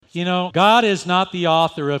You know, God is not the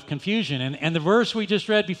author of confusion. And the verse we just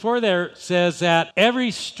read before there says that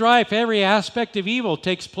every strife, every aspect of evil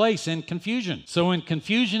takes place in confusion. So when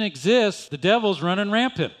confusion exists, the devil's running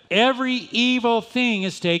rampant. Every evil thing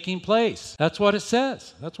is taking place. That's what it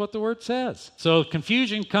says. That's what the word says. So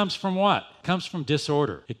confusion comes from what? It comes from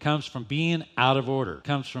disorder. It comes from being out of order. It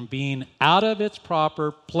comes from being out of its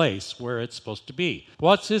proper place where it's supposed to be.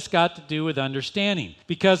 What's this got to do with understanding?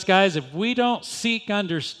 Because, guys, if we don't seek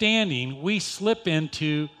understanding, we slip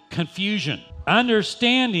into confusion.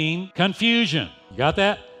 Understanding, confusion. You got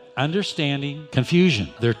that? Understanding, confusion.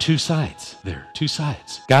 There are two sides.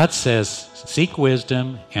 God says, seek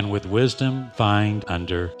wisdom, and with wisdom, find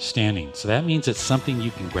understanding. So that means it's something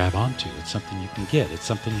you can grab onto. It's something you can get. It's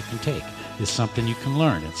something you can take. It's something you can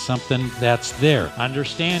learn. It's something that's there.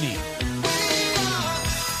 Understanding.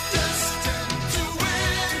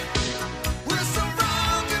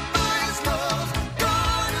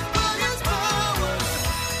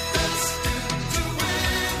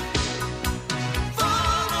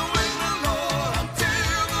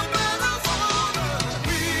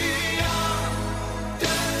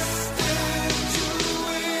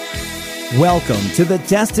 Welcome to the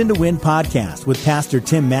Destined to Win podcast with Pastor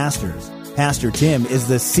Tim Masters. Pastor Tim is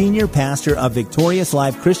the senior pastor of Victorious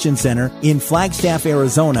Life Christian Center in Flagstaff,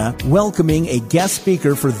 Arizona, welcoming a guest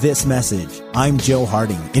speaker for this message. I'm Joe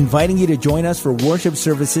Harding, inviting you to join us for worship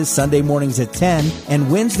services Sunday mornings at 10 and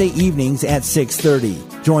Wednesday evenings at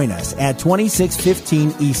 6:30. Join us at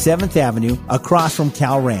 2615 East 7th Avenue across from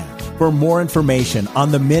Cal Ranch. For more information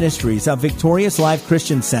on the ministries of Victorious Life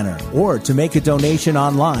Christian Center or to make a donation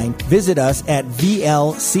online, visit us at vlccaz.org.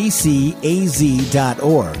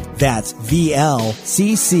 That's vlccaz.org.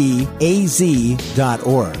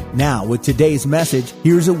 Now, with today's message,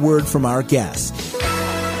 here's a word from our guest.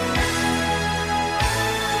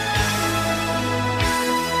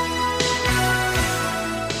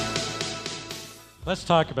 Let's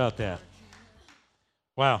talk about that.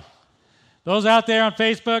 Wow. Those out there on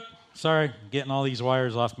Facebook, sorry, I'm getting all these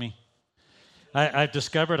wires off me. I've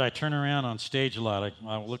discovered I turn around on stage a lot.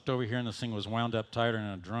 I looked over here and this thing was wound up tighter than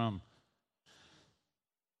a drum.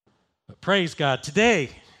 But praise God.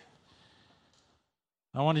 Today,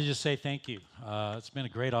 I want to just say thank you. It's been a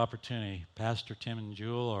great opportunity. Pastor Tim and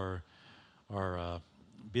Jewel are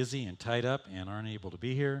busy and tied up and aren't able to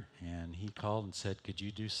be here. And he called and said, could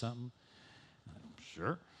you do something?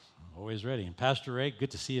 Sure. Always ready. And Pastor Ray,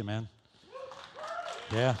 good to see you, man.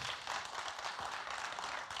 Yeah.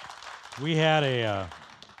 We had a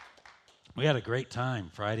great time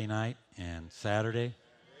Friday night and Saturday.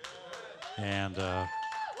 And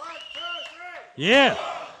yeah.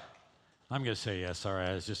 I'm going to say yes. Sorry,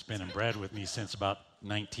 it's just been inbred with me since about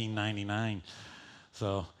 1999.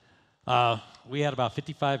 So we had about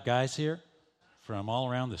 55 guys here from all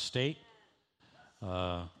around the state.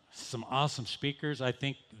 Some awesome speakers. I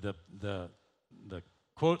think the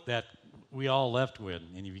quote that we all left with,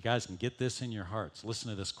 and if you guys can get this in your hearts, listen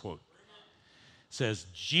to this quote. It says,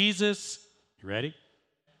 Jesus, you ready?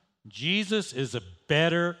 Jesus is a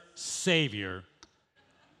better Savior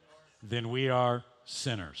than we are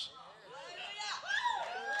sinners.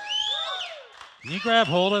 Can you grab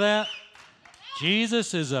hold of that?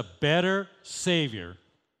 Jesus is a better Savior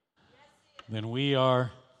than we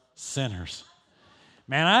are sinners.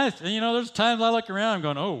 Man, there's times I look around and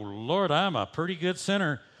going, oh, Lord, I'm a pretty good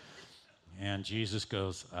sinner. And Jesus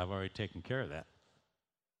goes, I've already taken care of that.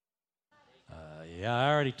 Yeah, I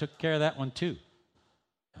already took care of that one too.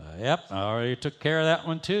 Yep, I already took care of that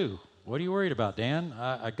one too. What are you worried about, Dan?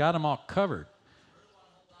 I got them all covered.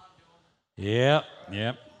 Yep.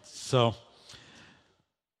 So,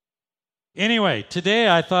 anyway, today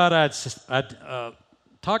I thought I'd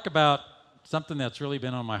talk about something that's really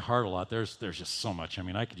been on my heart a lot. There's just so much. I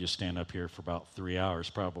mean, I could just stand up here for about 3 hours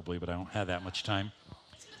probably, but I don't have that much time.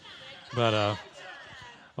 But I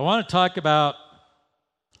want to talk about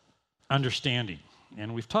understanding.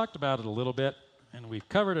 And we've talked about it a little bit, and we've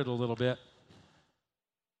covered it a little bit.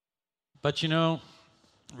 But,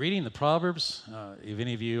 reading the Proverbs, if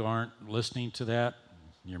any of you aren't listening to that,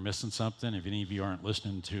 you're missing something. If any of you aren't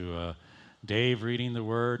listening to Dave reading the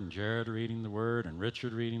Word, and Jared reading the Word, and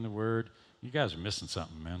Richard reading the Word, you guys are missing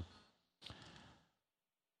something, man.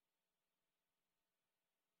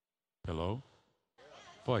 Hello?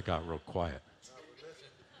 Boy, it got real quiet.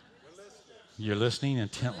 You're listening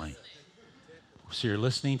intently. So you're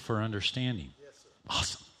listening for understanding.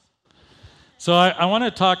 Awesome. So I want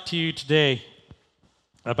to talk to you today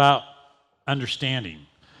about understanding.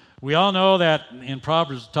 We all know that in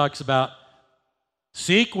Proverbs it talks about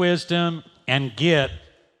seek wisdom and get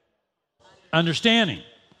understanding,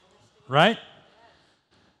 right?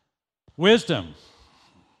 Wisdom.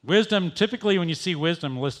 Wisdom, typically when you see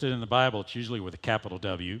wisdom listed in the Bible, it's usually with a capital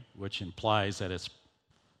W, which implies that it's,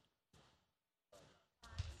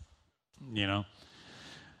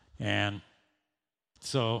 and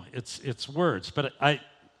so it's words. But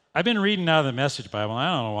I've been reading out of the Message Bible.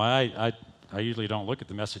 I don't know why. I usually don't look at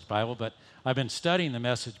the Message Bible, but I've been studying the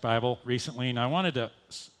Message Bible recently, and I wanted to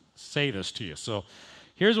say this to you. So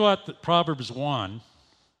here's what Proverbs 1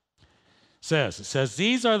 says. It says,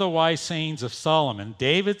 these are the wise sayings of Solomon,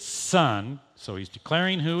 David's son. So he's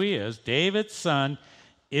declaring who he is, David's son,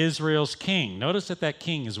 Israel's king. Notice that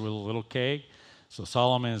king is with a little k. So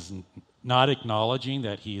Solomon is not acknowledging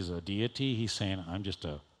that he's a deity. He's saying, I'm just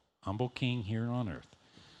a humble king here on earth.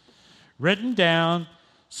 Written down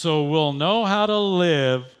so we'll know how to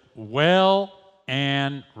live well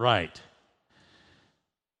and right.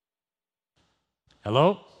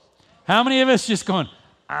 Hello? How many of us just going,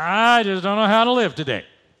 I just don't know how to live today?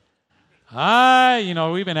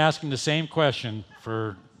 We've been asking the same question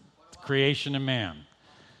for creation of man.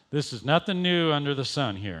 This is nothing new under the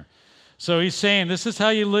sun here. So he's saying this is how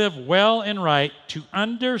you live well and right to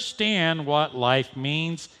understand what life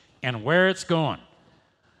means and where it's going.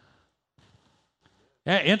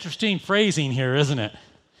 Yeah, interesting phrasing here, isn't it?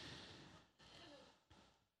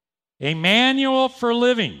 A manual for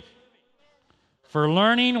living, for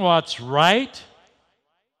learning what's right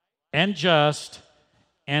and just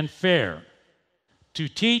and fair, to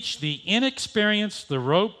teach the inexperienced the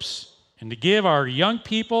ropes and to give our young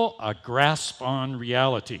people a grasp on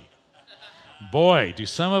reality. Boy, do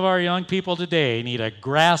some of our young people today need a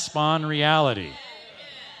grasp on reality.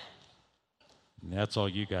 And that's all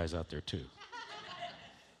you guys out there too.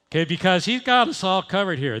 Okay, because he's got us all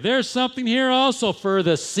covered here. There's something here also for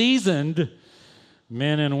the seasoned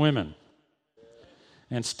men and women.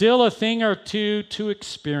 And still a thing or two to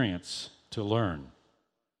experience, to learn.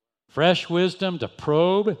 Fresh wisdom to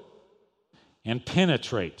probe and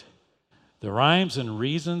penetrate the rhymes and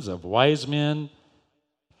reasons of wise men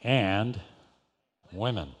and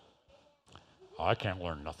women. Oh, I can't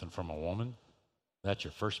learn nothing from a woman. That's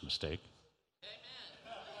your first mistake.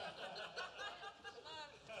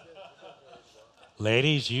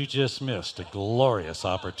 Ladies, you just missed a glorious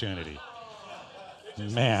opportunity.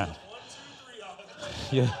 Man.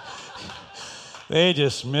 Yeah. They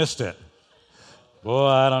just missed it. Boy,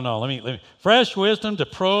 I don't know. Let me. Fresh wisdom to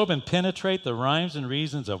probe and penetrate the rhymes and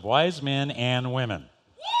reasons of wise men and women.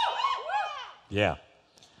 Yeah.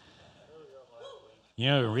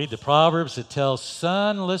 Read the Proverbs. It tells,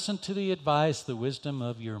 son, listen to the advice, the wisdom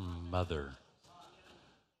of your mother.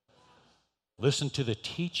 Listen to the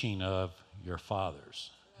teaching of your fathers.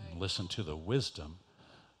 And listen to the wisdom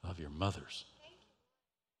of your mothers.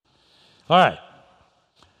 All right.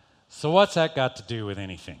 So what's that got to do with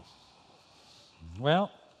anything? Well,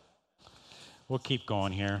 we'll keep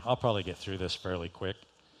going here. I'll probably get through this fairly quick.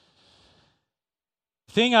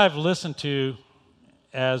 The thing I've listened to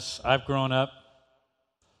as I've grown up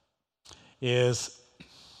is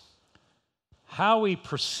how we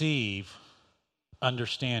perceive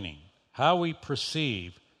understanding, how we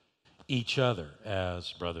perceive each other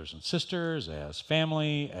as brothers and sisters, as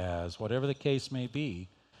family, as whatever the case may be.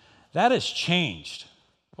 That has changed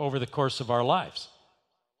over the course of our lives.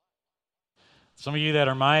 Some of you that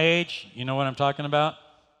are my age, you know what I'm talking about?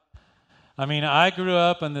 I grew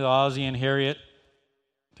up in the Ozzie and Harriet.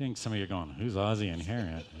 I think some of you are going, who's Ozzie and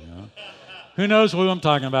Harriet? Who knows who I'm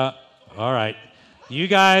talking about? All right. You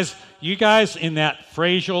guys in that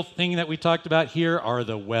phrasal thing that we talked about here are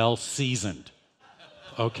the well-seasoned.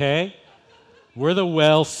 Okay? We're the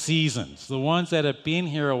well-seasoned, the ones that have been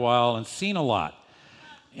here a while and seen a lot.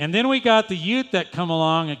 And then we got the youth that come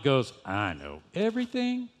along and goes, I know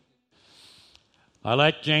everything. I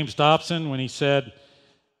like James Dobson when he said,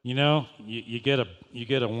 you get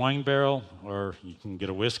a wine barrel or you can get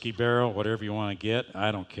a whiskey barrel, whatever you want to get.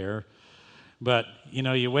 I don't care. But,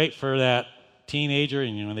 you wait for that teenager,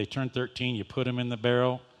 and when they turn 13, you put them in the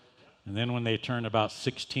barrel. And then when they turn about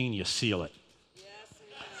 16, you seal it. Yes.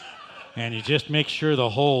 And you just make sure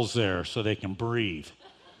the hole's there so they can breathe.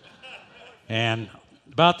 And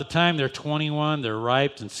about the time they're 21, they're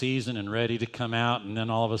ripe and seasoned and ready to come out. And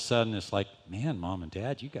then all of a sudden, it's like, man, Mom and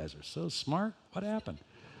Dad, you guys are so smart. What happened?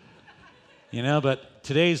 But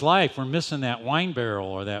today's life, we're missing that wine barrel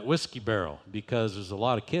or that whiskey barrel because there's a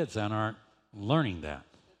lot of kids that aren't learning that.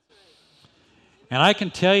 And I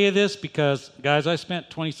can tell you this because, guys, I spent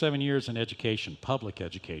 27 years in education, public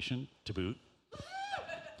education, to boot.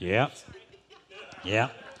 Yeah.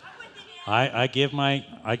 I give my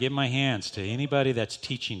hands to anybody that's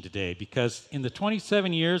teaching today because in the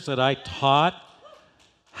 27 years that I taught,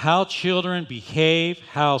 how children behave,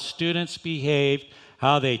 how students behave,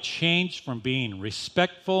 how they change from being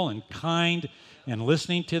respectful and kind and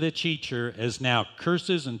listening to the teacher as now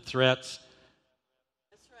curses and threats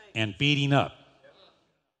and beating up.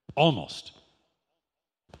 Almost.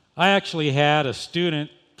 I actually had a student,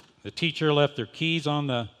 the teacher left their keys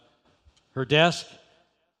on her desk.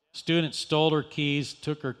 Student stole her keys,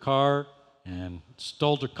 took her car, and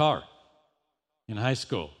stole her car in high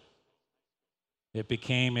school. It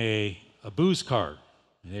became a booze car.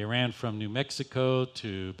 They ran from New Mexico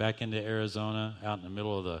to back into Arizona, out in the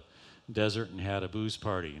middle of the desert, and had a booze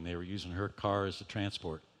party, and they were using her car as a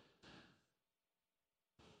transport.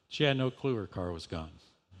 She had no clue her car was gone.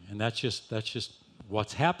 And that's just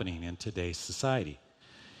what's happening in today's society.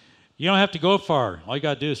 You don't have to go far. All you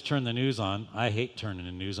got to do is turn the news on. I hate turning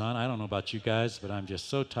the news on. I don't know about you guys, but I'm just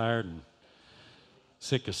so tired and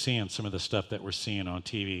sick of seeing some of the stuff that we're seeing on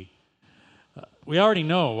TV. We already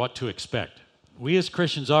know what to expect. We as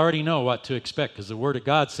Christians already know what to expect because the Word of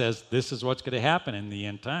God says this is what's going to happen in the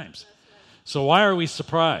end times. So why are we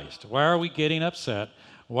surprised? Why are we getting upset?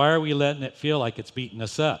 Why are we letting it feel like it's beating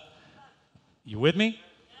us up? You with me?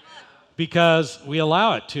 Because we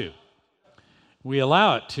allow it to. We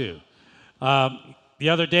allow it to. The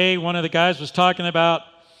other day, one of the guys was talking about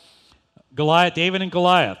Goliath, David and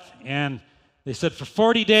Goliath, and they said for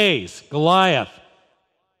 40 days, Goliath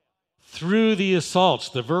threw the assaults,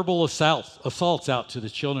 the verbal assaults out to the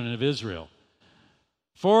children of Israel.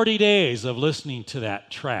 40 days of listening to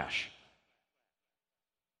that trash.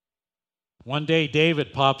 One day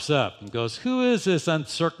David pops up and goes, "Who is this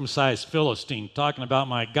uncircumcised Philistine talking about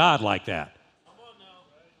my God like that?"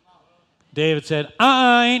 David said,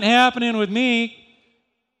 "Ain't happening with me."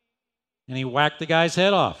 And he whacked the guy's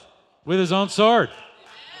head off with his own sword.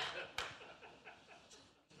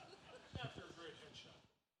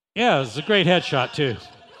 Yeah, it was a great headshot too.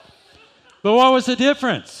 But what was the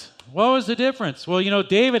difference? What was the difference? Well,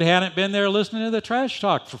 David hadn't been there listening to the trash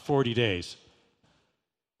talk for 40 days.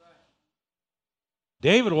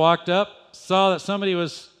 David walked up, saw that somebody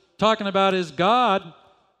was talking about his God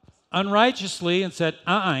unrighteously and said,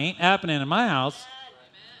 ain't happening in my house.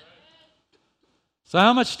 So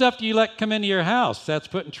how much stuff do you let come into your house that's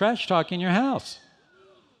putting trash talk in your house?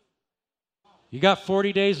 You got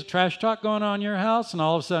 40 days of trash talk going on in your house, and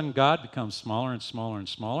all of a sudden God becomes smaller and smaller and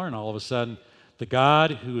smaller, and all of a sudden the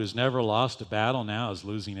God who has never lost a battle now is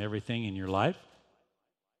losing everything in your life?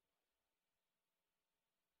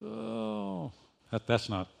 Oh, that's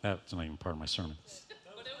not even part of my sermon.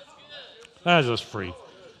 That was just free.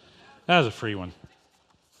 That was a free one.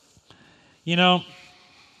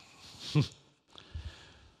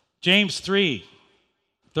 James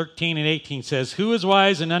 3:13 and 18 says, "Who is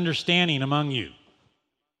wise and understanding among you?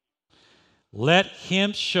 Let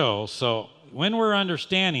him show." So when we're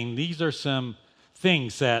understanding, these are some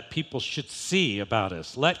things that people should see about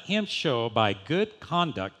us. Let him show by good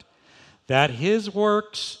conduct that his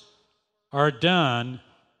works are done,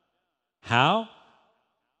 how?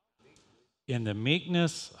 In the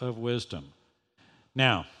meekness of wisdom.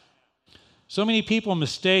 Now, so many people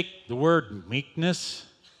mistake the word meekness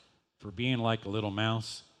for being like a little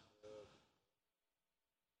mouse.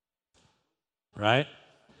 Right?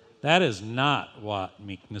 That is not what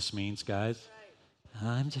meekness means, guys.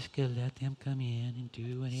 I'm just going to let them come in and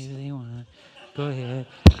do whatever they want. Go ahead.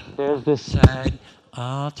 There's this side.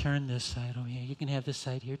 I'll turn this side over here. You can have this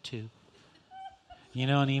side here too.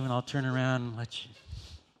 And even I'll turn around and let you.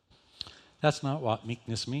 That's not what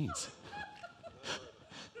meekness means.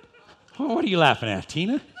 What are you laughing at,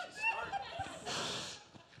 Tina?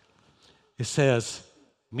 It says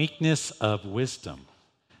meekness of wisdom.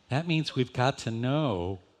 That means we've got to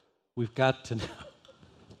know.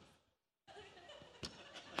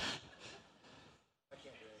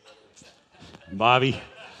 Bobby,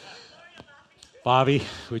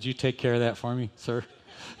 would you take care of that for me, sir?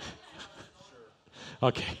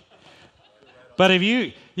 Okay. But if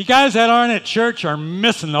you guys that aren't at church are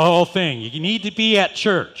missing the whole thing. You need to be at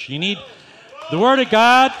church. The Word of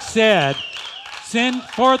God said, "Send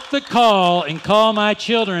forth the call and call my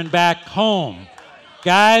children back home."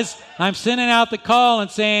 Guys, I'm sending out the call and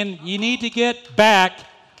saying you need to get back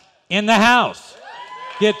in the house.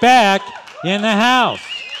 Get back in the house.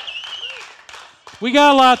 We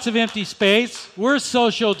got lots of empty space. We're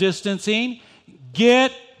social distancing.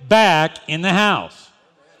 Get back in the house.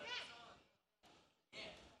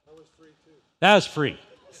 That was free.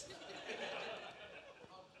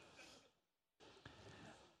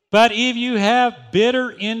 But if you have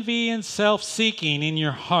bitter envy and self-seeking in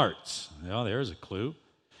your hearts, there's a clue.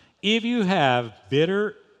 If you have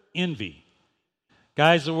bitter envy,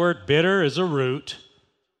 guys, the word bitter is a root.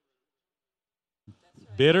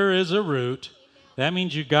 Bitter is a root. That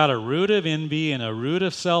means you've got a root of envy and a root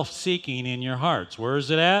of self-seeking in your hearts. Where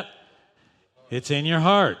is it at? It's in your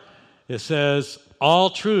heart. It says, all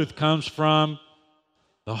truth comes from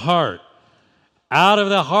the heart. Out of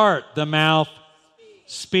the heart, the mouth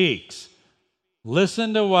speaks.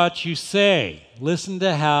 Listen to what you say. Listen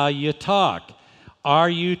to how you talk. Are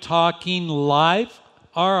you talking life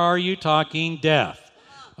or are you talking death?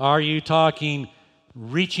 Are you talking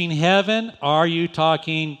reaching heaven? Are you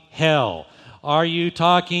talking hell? Are you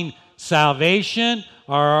talking salvation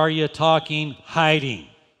or are you talking hiding?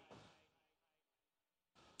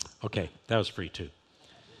 Okay, that was free too.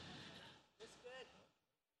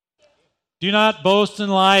 Do not boast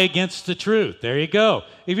and lie against the truth. There you go.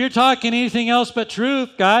 If you're talking anything else but truth,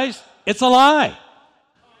 guys, it's a lie.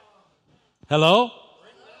 Hello?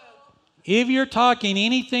 If you're talking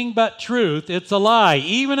anything but truth, it's a lie.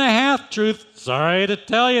 Even a half-truth, sorry to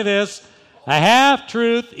tell you this, a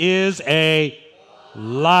half-truth is a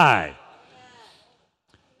lie.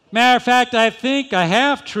 Matter of fact, I think a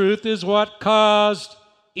half-truth is what caused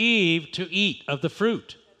Eve to eat of the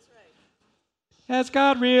fruit. Has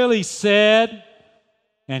God really said?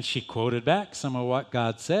 And she quoted back some of what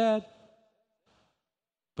God said,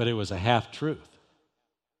 but it was a half-truth.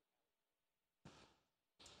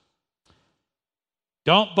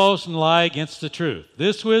 Don't boast and lie against the truth.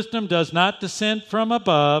 This wisdom does not descend from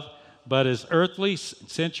above, but is earthly,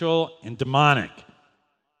 sensual, and demonic.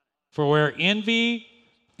 For where envy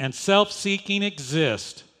and self-seeking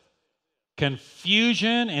exist,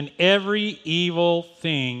 confusion and every evil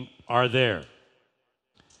thing are there.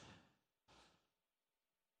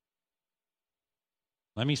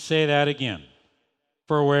 Let me say that again.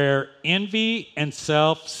 For where envy and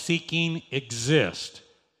self-seeking exist,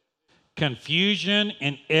 confusion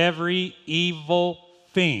and every evil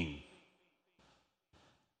thing.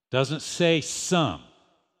 Doesn't say some.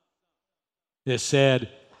 It said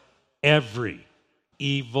every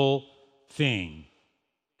evil thing.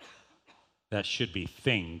 That should be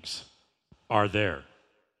things are there.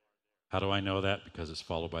 How do I know that? Because it's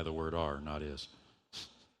followed by the word are, not is.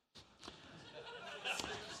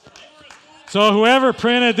 So whoever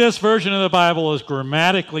printed this version of the Bible is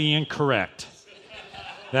grammatically incorrect.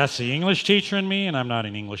 That's the English teacher in me, and I'm not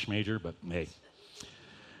an English major, but hey.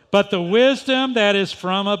 But the wisdom that is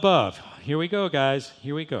from above. Here we go, guys.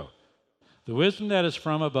 Here we go. The wisdom that is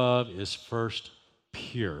from above is first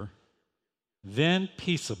pure, then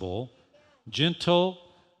peaceable, gentle,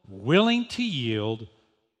 willing to yield,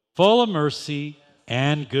 full of mercy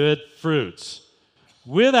and good fruits,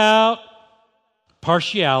 without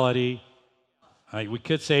partiality. We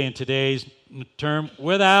could say in today's term,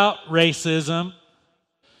 without racism,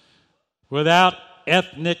 without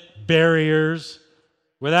ethnic barriers,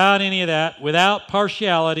 without any of that, without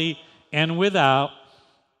partiality, and without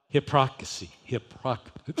hypocrisy.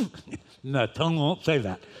 No, tongue won't say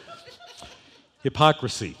that.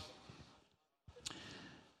 Hypocrisy.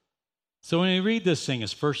 So when you read this thing,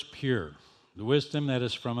 it's first pure. The wisdom that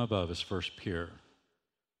is from above is first pure.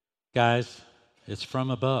 Guys, it's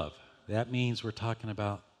from above. That means we're talking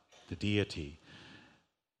about the deity.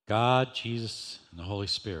 God, Jesus, and the Holy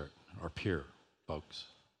Spirit are pure, folks.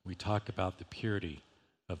 We talk about the purity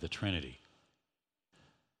of the Trinity.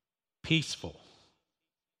 Peaceful.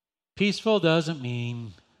 Peaceful doesn't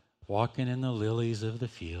mean walking in the lilies of the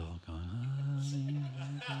field, going,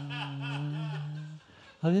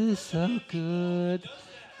 oh, this is so good.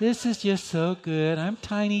 This is just so good. I'm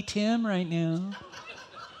Tiny Tim right now.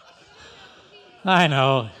 I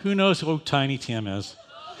know. Who knows who Tiny Tim is?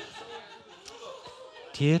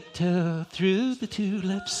 Tiptoe through the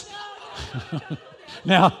tulips.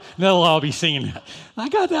 Now, they'll all be singing that. I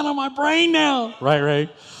got that on my brain now. Right.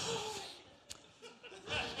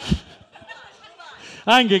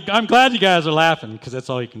 I'm glad you guys are laughing because that's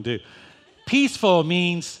all you can do. Peaceful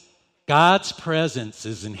means God's presence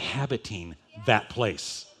is inhabiting that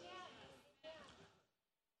place.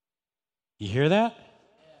 You hear that?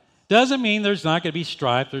 Doesn't mean there's not going to be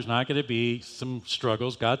strife. There's not going to be some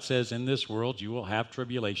struggles. God says, in this world you will have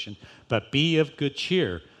tribulation, but be of good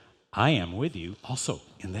cheer. I am with you also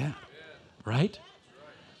in that, right?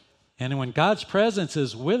 And when God's presence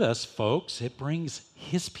is with us, folks, it brings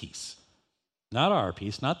His peace. Not our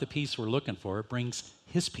peace, not the peace we're looking for. It brings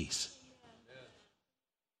His peace.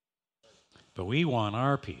 But we want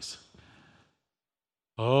our peace.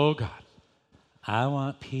 Oh, God, I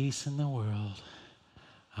want peace in the world.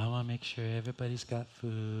 I want to make sure everybody's got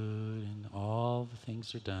food and all the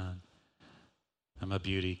things are done. I'm a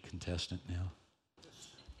beauty contestant now.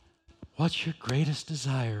 What's your greatest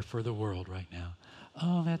desire for the world right now?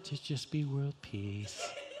 Oh, that to just be world peace.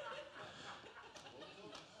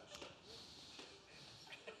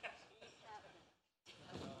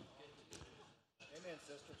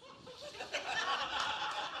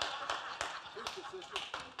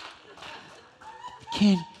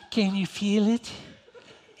 Can you feel it?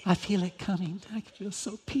 I feel it coming. I feel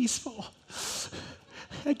so peaceful.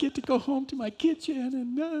 I get to go home to my kitchen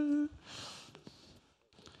and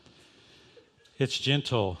it's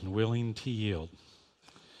gentle and willing to yield.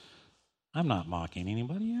 I'm not mocking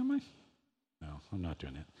anybody, am I? No, I'm not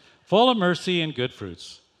doing that. Full of mercy and good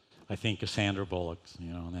fruits. I think of Sandra Bullock,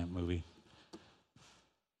 in that movie.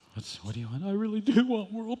 What do you want? I really do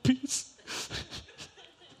want world peace.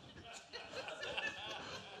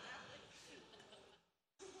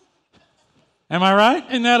 Am I right?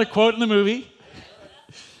 Isn't that a quote in the movie?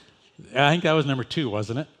 I think that was number 2,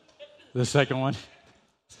 wasn't it? The second one.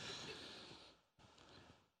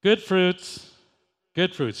 Good fruits.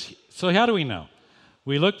 Good fruits. So how do we know?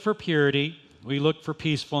 We look for purity. We look for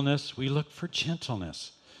peacefulness. We look for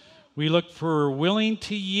gentleness. We look for willing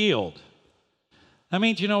to yield. That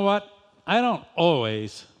means, you know what?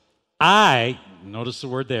 Notice the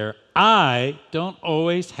word there, I don't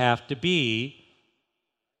always have to be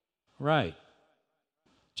right.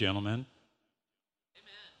 Gentlemen.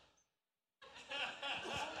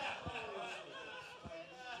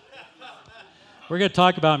 We're going to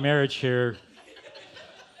talk about marriage here.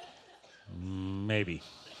 Maybe.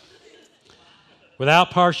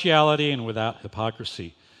 Without partiality and without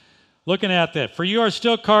hypocrisy. Looking at that, for you are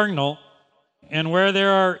still carnal, and where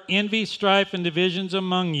there are envy, strife, and divisions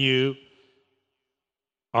among you,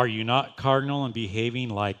 are you not cardinal and behaving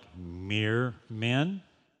like mere men?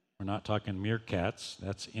 We're not talking meerkats.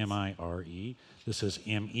 That's M-I-R-E. This is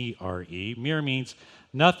M-E-R-E. Mere means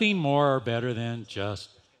nothing more or better than just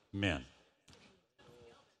men.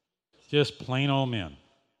 Just plain old men.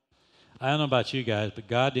 I don't know about you guys, but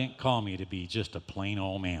God didn't call me to be just a plain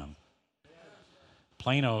old man.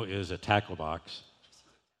 Plano is a tackle box.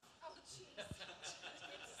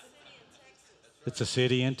 It's a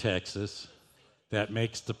city in Texas that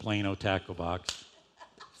makes the Plano tackle box.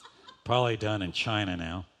 Probably done in China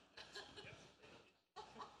now.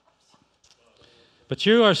 But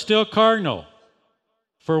you are still cardinal.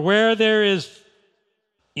 For where there is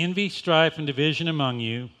envy, strife, and division among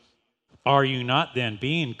you, are you not then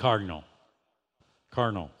being cardinal?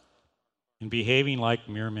 Carnal. And behaving like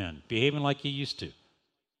mere men. Behaving like you used to.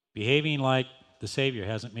 Behaving like the Savior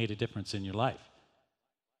hasn't made a difference in your life.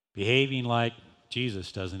 Behaving like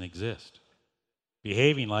Jesus doesn't exist.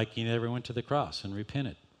 Behaving like he never went to the cross and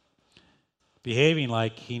repented. Behaving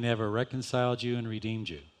like he never reconciled you and redeemed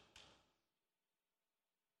you.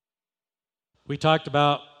 We talked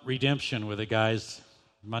about redemption with the guys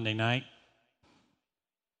Monday night.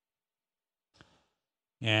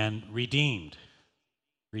 And redeemed.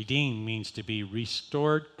 Redeemed means to be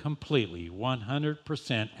restored completely,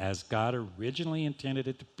 100% as God originally intended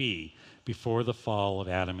it to be before the fall of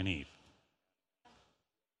Adam and Eve.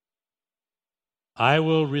 I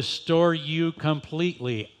will restore you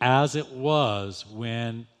completely as it was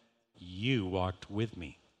when you walked with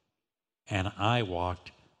me and I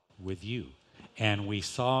walked with you. And we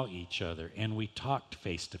saw each other and we talked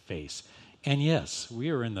face to face. And yes, we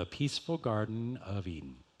are in the peaceful Garden of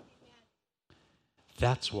Eden.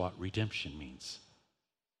 That's what redemption means.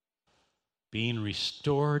 Being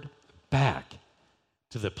restored back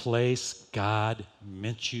to the place God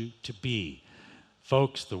meant you to be.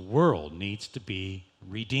 Folks, the world needs to be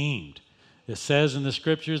redeemed. It says in the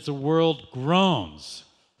scriptures, the world groans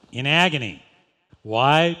in agony.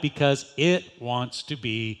 Why? Because it wants to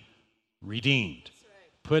be redeemed.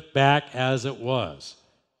 Put back as it was.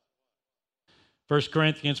 1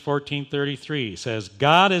 Corinthians 14:33 says,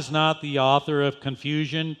 God is not the author of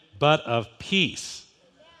confusion, but of peace.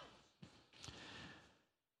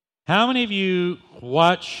 How many of you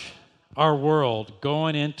watch our world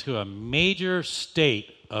going into a major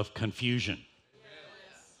state of confusion?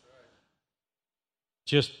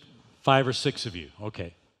 Just 5 or 6 of you.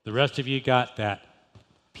 Okay. The rest of you got that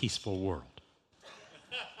peaceful world.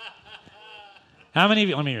 How many of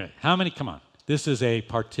you, come on. This is a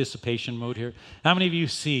participation mode here. How many of you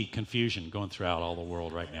see confusion going throughout all the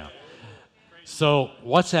world right now? So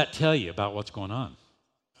what's that tell you about what's going on?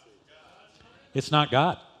 It's not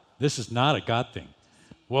God. This is not a God thing.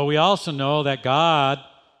 Well, we also know that God,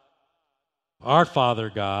 our Father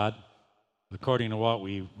God, according to what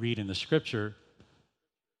we read in the Scripture,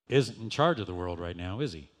 isn't in charge of the world right now,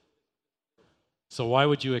 is he? So why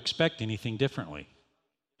would you expect anything differently?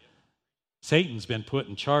 Satan's been put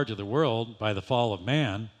in charge of the world by the fall of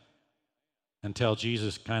man until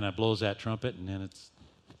Jesus kind of blows that trumpet, and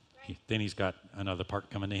then he's got another part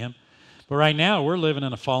coming to him. But right now, we're living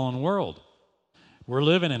in a fallen world. We're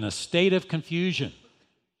living in a state of confusion.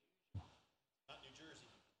 Not New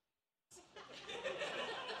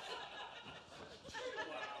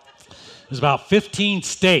Jersey. There's about 15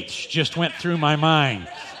 states just went through my mind.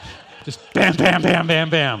 Just bam, bam, bam, bam,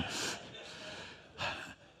 bam.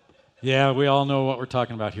 Yeah, we all know what we're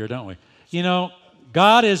talking about here, don't we? You know,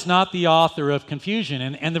 God is not the author of confusion.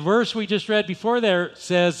 And the verse we just read before there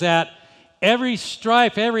says that every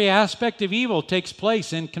strife, every aspect of evil takes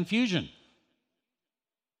place in confusion.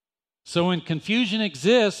 So when confusion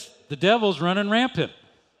exists, the devil's running rampant.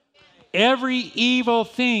 Every evil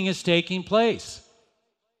thing is taking place.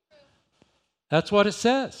 That's what it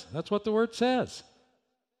says. That's what the word says.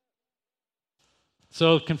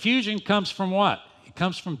 So confusion comes from what? It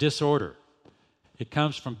comes from disorder. It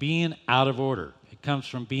comes from being out of order. It comes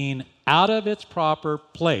from being out of its proper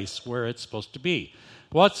place where it's supposed to be.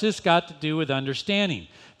 What's this got to do with understanding?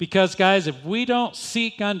 Because, guys, if we don't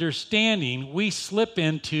seek understanding, we slip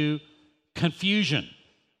into confusion.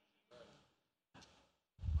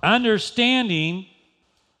 Understanding,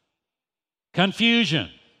 confusion.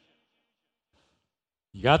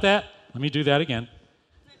 You got that? Let me do that again.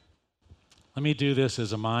 Let me do this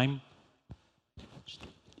as a mime.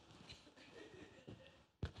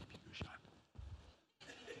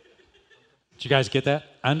 Did you guys get that?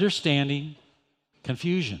 Understanding,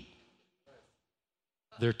 confusion.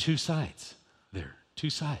 There are two sides. There are two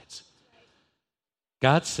sides.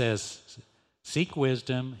 God says, seek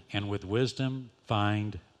wisdom, and with wisdom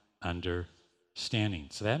find understanding.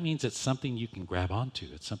 So that means it's something you can grab onto.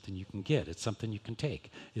 It's something you can get. It's something you can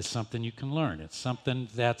take. It's something you can learn. It's something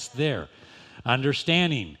that's there.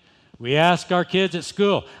 Understanding. We ask our kids at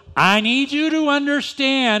school, I need you to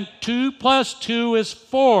understand 2 plus 2 is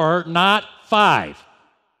 4, not 5.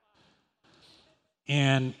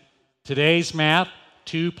 In today's math,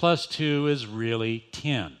 2 plus 2 is really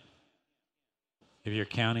 10. If you're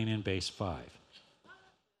counting in base 5.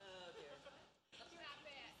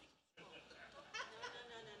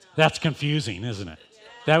 That's confusing, isn't it?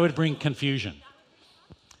 That would bring confusion.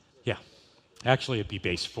 Yeah. Actually, it'd be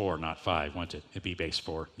base 4, not 5, wouldn't it? It'd be base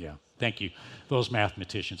 4, yeah. Thank you. Those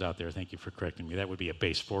mathematicians out there, thank you for correcting me. That would be a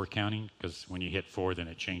base 4 counting, because when you hit 4, then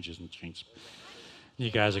it changes and changes.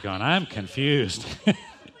 You guys are going, I'm confused.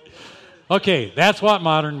 Okay, that's what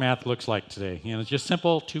modern math looks like today. You know, it's just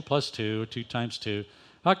simple 2 plus 2, 2 times 2.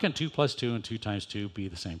 How can 2 plus 2 and 2 times 2 be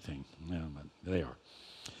the same thing? No, but they are.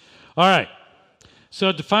 All right.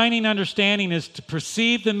 So defining understanding is to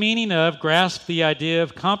perceive the meaning of, grasp the idea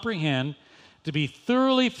of, comprehend, to be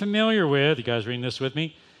thoroughly familiar with, you guys reading this with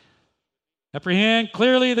me? Apprehend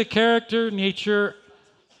clearly the character, nature,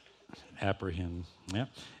 and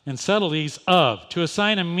subtleties of, to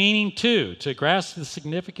assign a meaning to grasp the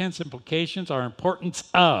significance, implications, or importance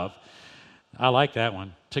of. I like that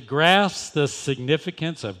one. To grasp the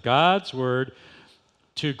significance of God's word,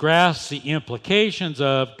 to grasp the implications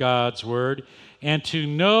of God's word, and to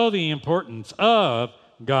know the importance of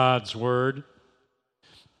God's word,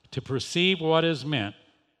 to perceive what is meant,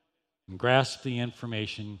 and grasp the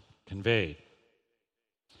information conveyed.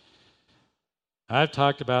 I've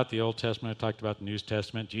talked about the Old Testament, I've talked about the New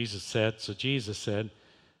Testament. Jesus said,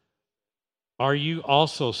 are you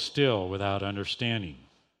also still without understanding?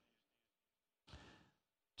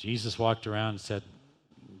 Jesus walked around and said,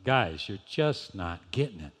 guys, you're just not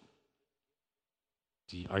getting it.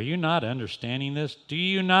 Are you not understanding this? Do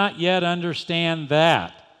you not yet understand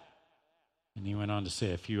that? And he went on to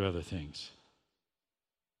say a few other things.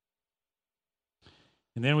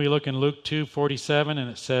 And then we look in Luke 2:47, and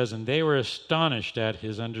it says, and they were astonished at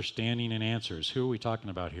his understanding and answers. Who are we talking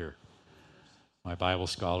about here? My Bible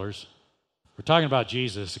scholars. We're talking about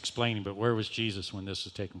Jesus explaining, but where was Jesus when this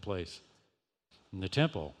was taking place? In the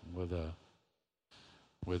temple with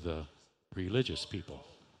the religious people.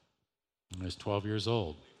 He was 12 years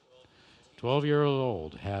old.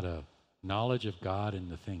 12-year-old had a knowledge of God and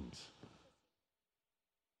the things.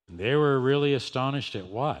 And they were really astonished at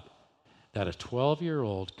what? That a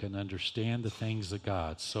 12-year-old can understand the things of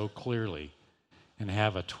God so clearly and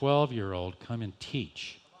have a 12-year-old come and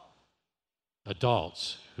teach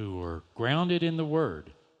adults who were grounded in the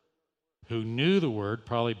Word, who knew the Word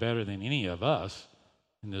probably better than any of us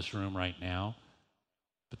in this room right now,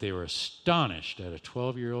 but they were astonished that a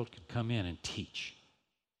 12-year-old could come in and teach.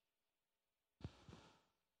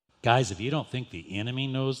 Guys, if you don't think the enemy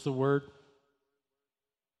knows the Word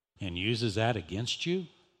and uses that against you,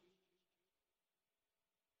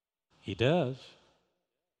 he does.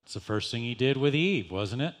 It's the first thing he did with Eve,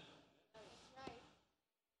 wasn't it?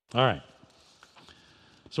 All right.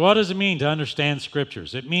 So what does it mean to understand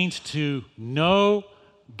Scriptures? It means to know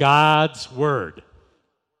God's Word.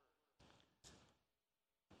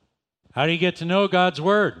 How do you get to know God's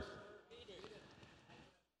Word?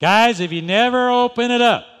 Guys, if you never open it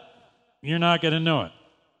up, you're not going to know it.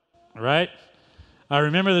 right? I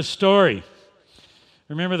remember the story.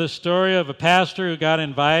 Remember the story of a pastor who got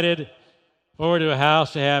invited over to a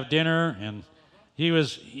house to have dinner, and he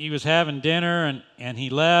was having dinner, and he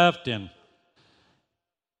left, and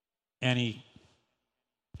he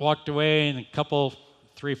walked away, and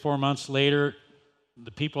 3-4 months later,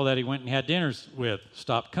 the people that he went and had dinners with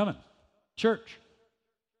stopped coming to church.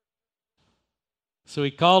 So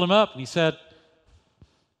he called him up, and he said,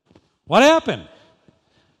 "What happened?"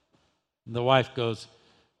 And the wife goes,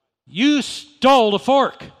 "You stole a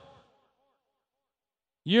fork.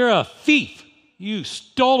 You're a thief. You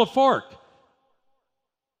stole a fork."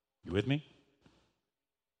 You with me?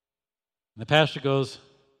 And the pastor goes,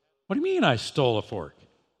 "What do you mean I stole a fork?"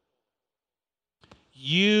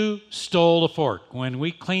 "You stole a fork. When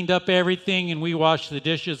we cleaned up everything and we washed the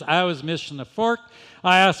dishes, I was missing the fork.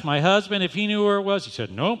 I asked my husband if he knew where it was. He said,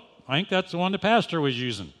 'Nope, I think that's the one the pastor was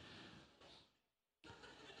using.'"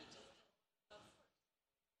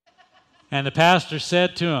 And the pastor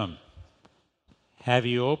said to him, "Have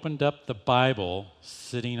you opened up the Bible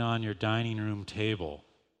sitting on your dining room table?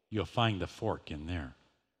 You'll find the fork in there."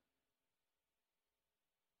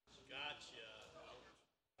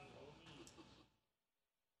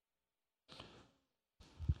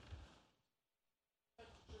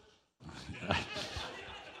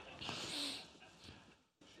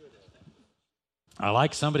 I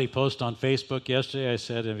like somebody posted on Facebook yesterday. I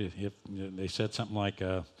said, if they said something like,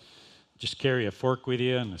 just carry a fork with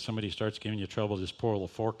you, and if somebody starts giving you trouble, just pull the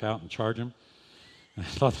fork out and charge them. I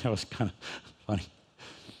thought that was kind of funny.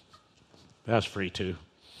 That's free too.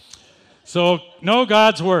 So know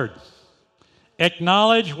God's word.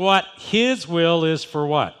 Acknowledge what His will is for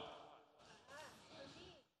what?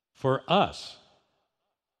 For us.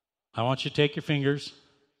 I want you to take your fingers.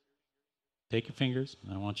 Take your fingers.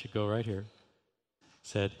 And I want you to go right here.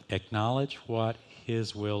 Said, acknowledge what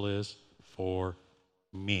His will is for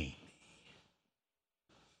me.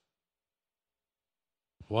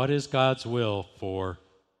 What is God's will for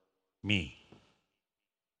me?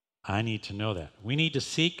 I need to know that. We need to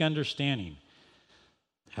seek understanding.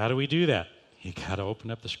 How do we do that? You got to open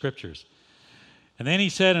up the scriptures. And then he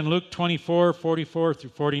said in Luke 24:44 through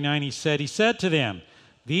 49, he said to them,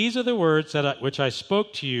 "These are the words which I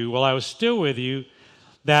spoke to you while I was still with you,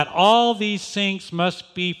 that all these things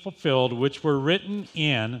must be fulfilled which were written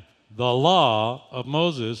in the law of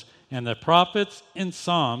Moses and the prophets and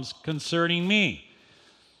Psalms concerning me."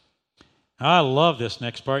 I love this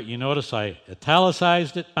next part. You notice I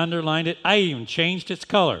italicized it, underlined it. I even changed its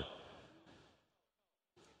color.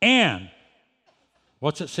 And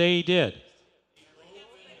what's it say he did?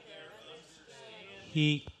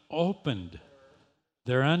 He opened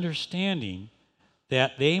their understanding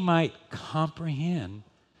that they might comprehend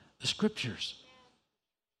the scriptures.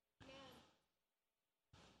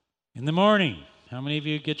 In the morning, how many of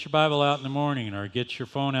you get your Bible out in the morning, or get your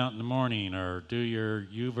phone out in the morning, or do your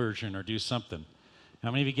YouVersion, or do something?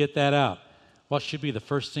 How many of you get that out? What should be the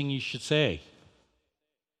first thing you should say?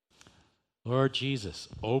 Lord Jesus,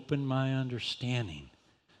 open my understanding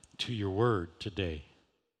to your word today.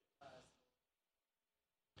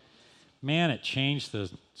 Man, it changed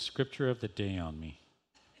the scripture of the day on me.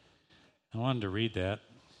 I wanted to read that.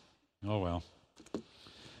 Oh well.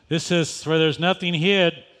 This says, "For there's nothing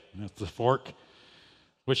hid," that's the fork,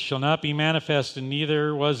 "which shall not be manifested,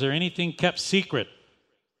 neither was there anything kept secret,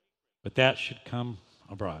 but that should come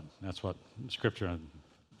abroad." That's what scripture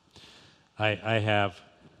I have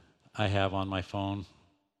on my phone.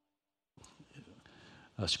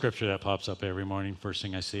 A scripture that pops up every morning, first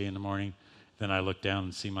thing I see in the morning. Then I look down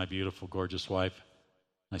and see my beautiful, gorgeous wife.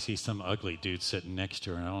 I see some ugly dude sitting next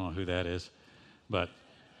to her, and I don't know who that is. But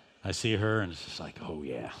I see her, and it's just like, oh,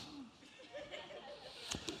 yeah.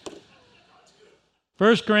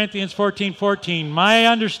 1 Corinthians 14:14, "My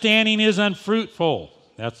understanding is unfruitful."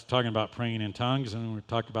 That's talking about praying in tongues, and we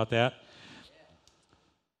talked about that.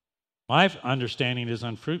 "My understanding is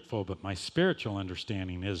unfruitful, but my spiritual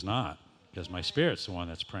understanding is not," because my spirit's the one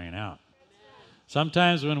that's praying out.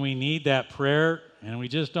 Sometimes when we need that prayer and we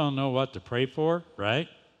just don't know what to pray for, right?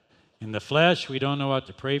 In the flesh, we don't know what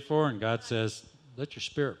to pray for, and God says, let your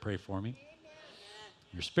spirit pray for me.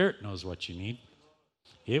 Your spirit knows what you need.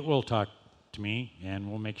 It will talk to me, and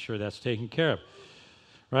we'll make sure that's taken care of,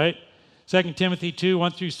 right? 2 Timothy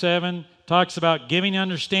 2:1-7 talks about giving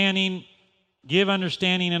understanding, give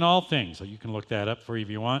understanding in all things. So you can look that up for you if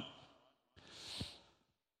you want.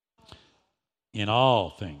 In all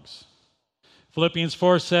things. Philippians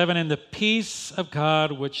 4:7, "And the peace of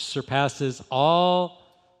God, which surpasses all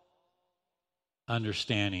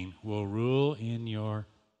understanding, will rule in your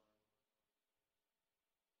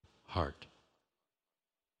heart."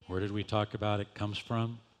 Where did we talk about it comes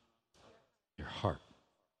from? Your heart.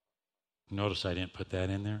 Notice I didn't put that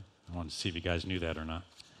in there. I wanted to see if you guys knew that or not.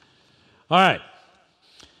 All right.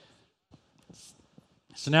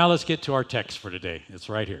 So now let's get to our text for today. It's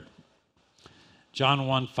right here. John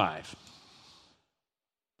 1:5.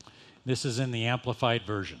 This is in the Amplified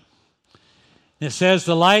Version. It says,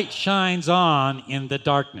 the light shines on in the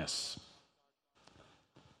darkness.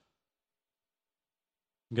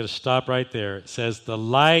 I'm going to stop right there. It says the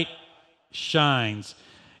light shines.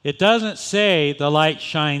 It doesn't say the light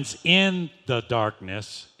shines in the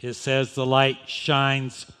darkness. It says the light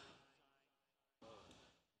shines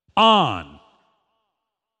on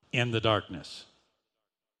in the darkness.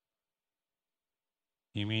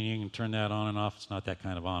 You mean you can turn that on and off? It's not that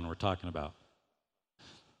kind of on we're talking about.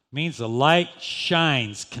 It means the light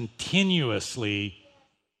shines continuously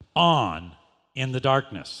on in the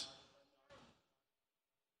darkness.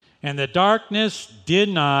 And the darkness did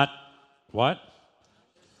not, what?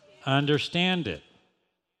 Understand it.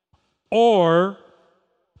 Or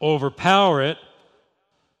overpower it.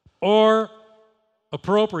 Or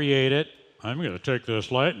appropriate it. I'm going to take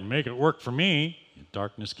this light and make it work for me.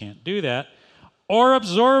 Darkness can't do that. Or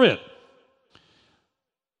absorb it.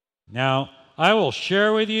 Now, I will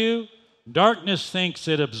share with you, darkness thinks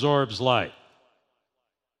it absorbs light.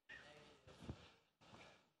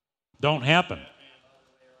 Don't happen.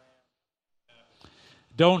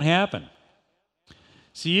 Don't happen.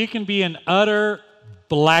 So you can be in utter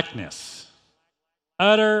blackness,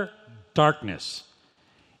 utter darkness,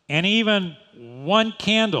 and even one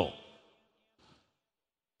candle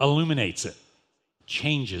illuminates it,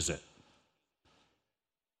 changes it.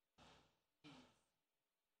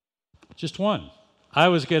 Just one. I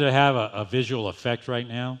was going to have a visual effect right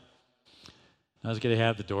now. I was going to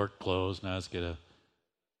have the door closed, and I was going to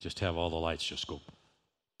just have all the lights just go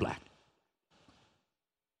black.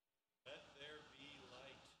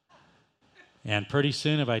 And pretty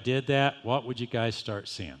soon, if I did that, what would you guys start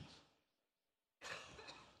seeing?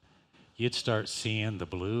 You'd start seeing the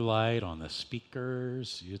blue light on the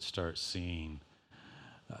speakers. You'd start seeing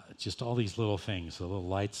just all these little things, the little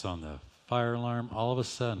lights on the fire alarm. All of a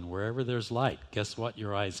sudden, wherever there's light, guess what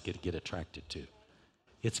your eyes get attracted to?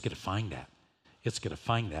 It's going to find that. It's going to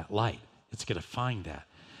find that light. It's going to find that.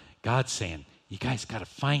 God's saying, you guys got to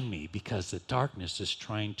find me because the darkness is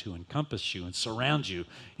trying to encompass you and surround you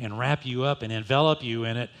and wrap you up and envelop you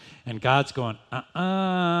in it. And God's going,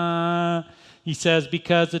 He says,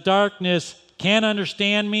 because the darkness can't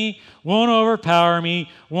understand me, won't overpower me,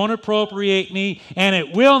 won't appropriate me, and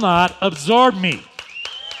it will not absorb me.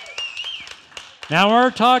 Now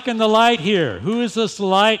we're talking the light here. Who is this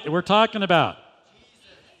light we're talking about?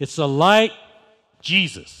 It's the light,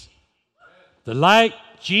 Jesus. The light,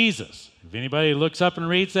 Jesus. If anybody looks up and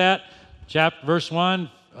reads that, verse 1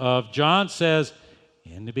 of John says,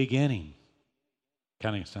 in the beginning.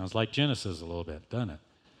 Kind of sounds like Genesis a little bit, doesn't it?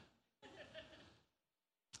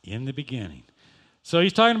 In the beginning. So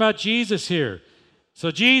he's talking about Jesus here.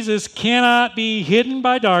 So Jesus cannot be hidden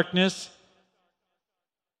by darkness.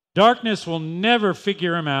 Darkness will never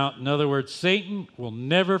figure him out. In other words, Satan will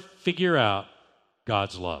never figure out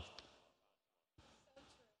God's love.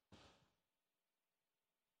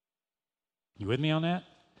 You with me on that?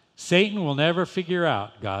 Satan will never figure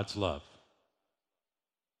out God's love.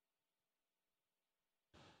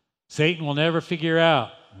 Satan will never figure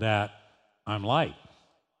out that I'm light.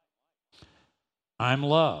 I'm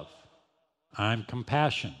love. I'm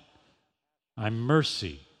compassion. I'm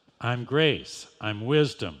mercy. I'm grace. I'm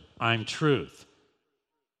wisdom. I'm truth.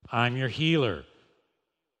 I'm your healer.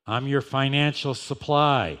 I'm your financial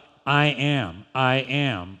supply. I am. I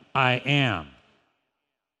am. I am.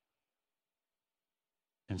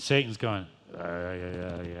 And Satan's going,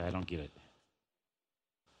 I don't get it.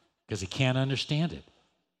 Because he can't understand it.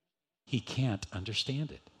 He can't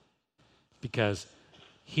understand it. Because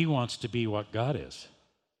he wants to be what God is.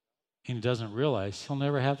 And he doesn't realize he'll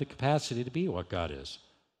never have the capacity to be what God is.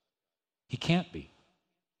 He can't be.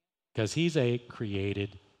 Because he's a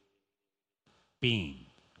created being.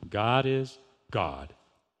 God is God.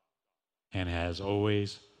 And has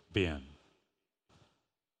always been.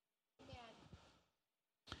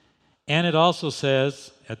 And it also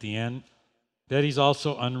says at the end that he's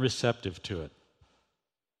also unreceptive to it.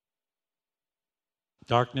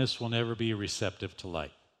 Darkness will never be receptive to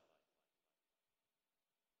light.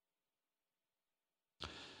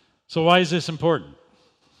 So why is this important?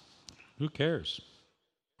 Who cares?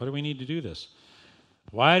 Why do we need to do this?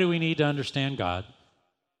 Why do we need to understand God?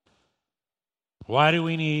 Why do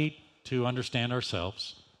we need to understand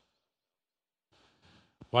ourselves?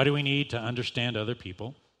 Why do we need to understand other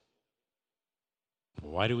people?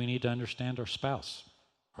 Why do we need to understand our spouse,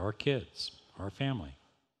 our kids, our family?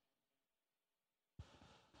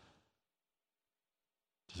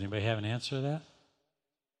 Does anybody have an answer to that?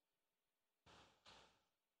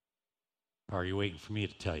 Or are you waiting for me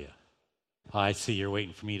to tell you? I see you're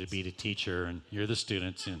waiting for me to be the teacher and you're the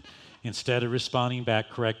students, and instead of responding back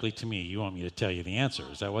correctly to me, you want me to tell you the answer.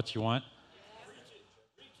 Is that what you want?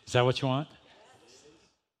 Is that what you want?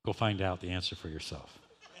 Go find out the answer for yourself.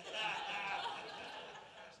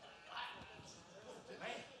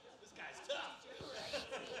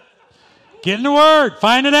 Get in the Word.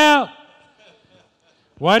 Find it out.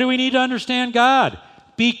 Why do we need to understand God?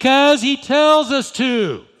 Because He tells us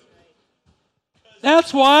to.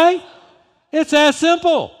 That's why. It's that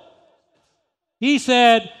simple. He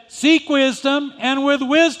said, seek wisdom, and with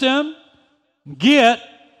wisdom, get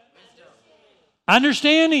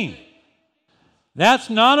understanding. That's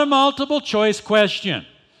not a multiple choice question.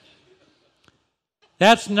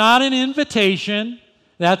 That's not an invitation.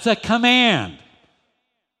 That's a command.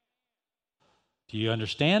 Do you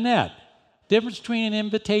understand that? Difference between an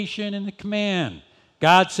invitation and a command.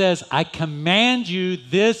 God says, I command you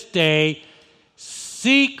this day,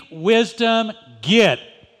 seek wisdom, get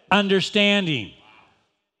understanding.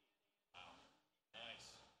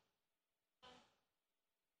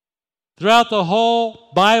 Throughout the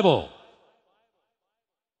whole Bible,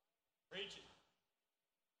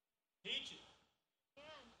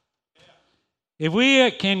 if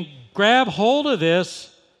we can grab hold of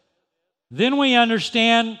this, then we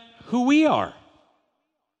understand who we are.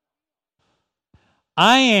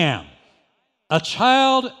 I am a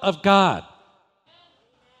child of God.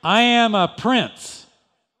 I am a prince.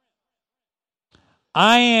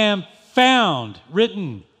 I am found,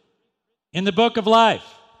 written in the book of life.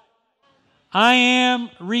 I am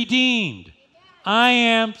redeemed. I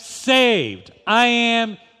am saved. I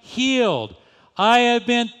am healed. I have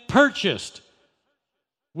been purchased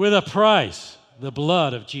with a price, the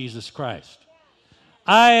blood of Jesus Christ.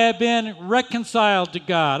 I have been reconciled to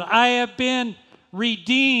God. I have been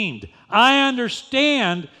redeemed. I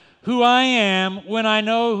understand who I am when I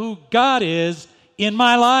know who God is in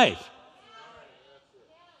my life.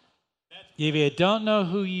 If you don't know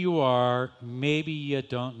who you are, maybe you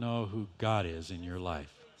don't know who God is in your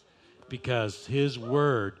life. Because His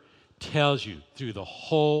Word tells you through the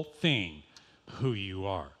whole thing who you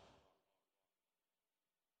are.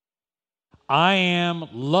 I am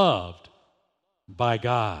loved by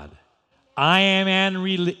God. I am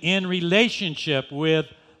in relationship with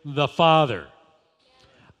the Father.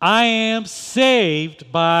 I am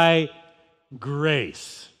saved by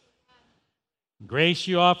grace. Grace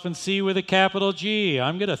you often see with a capital G.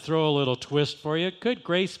 I'm going to throw a little twist for you. Could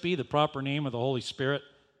grace be the proper name of the Holy Spirit?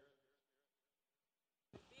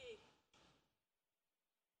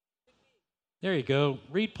 There you go.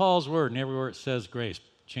 Read Paul's word, and everywhere it says grace,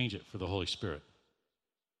 change it for the Holy Spirit.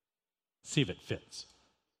 See if it fits.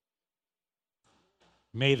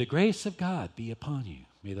 May the grace of God be upon you.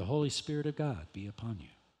 May the Holy Spirit of God be upon you.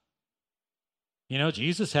 You know,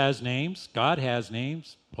 Jesus has names. God has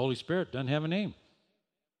names. Holy Spirit doesn't have a name.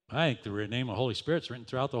 I think the name of Holy Spirit's written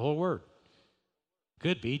throughout the whole Word.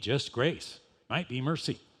 Could be just grace. Might be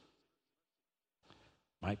mercy.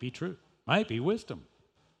 Might be truth. Might be wisdom.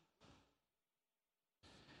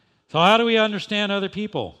 So how do we understand other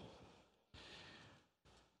people?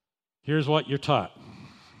 Here's what you're taught.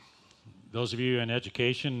 Those of you in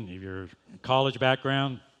education, if you're college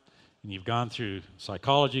background, and you've gone through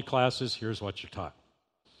psychology classes, here's what you're taught.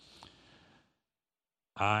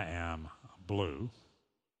 I am blue.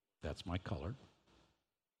 That's my color.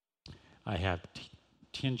 I have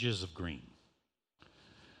tinges of green.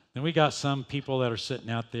 Then we got some people that are sitting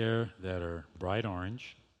out there that are bright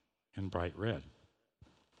orange and bright red.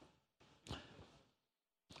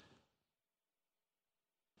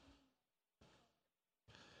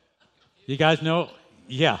 You guys know?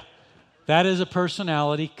 Yeah. That is a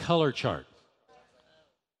personality color chart.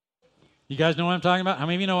 You guys know what I'm talking about? How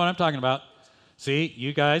many of you know what I'm talking about? See,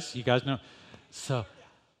 you guys know. So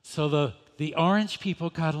the orange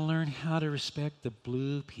people got to learn how to respect the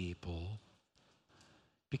blue people,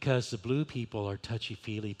 because the blue people are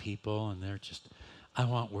touchy-feely people, and they're just, I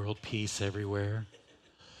want world peace everywhere.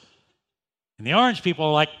 And the orange people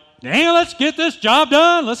are like, hey, let's get this job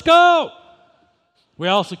done. Let's go. We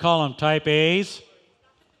also call them type A's.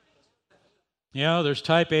 You know, there's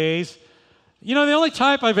type A's. You know, the only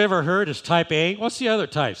type I've ever heard is type A. What's the other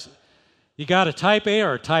types? You got a type A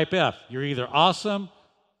or a type F. You're either awesome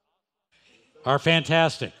or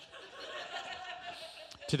fantastic.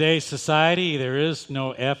 Today's society, there is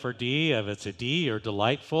no F or D. If it's a D, you're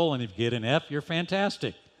delightful, and if you get an F, you're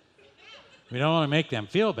fantastic. We don't want to make them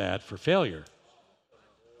feel bad for failure.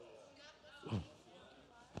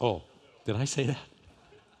 Oh, did I say that?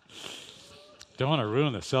 Don't want to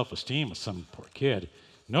ruin the self-esteem of some poor kid.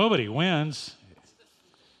 Nobody wins.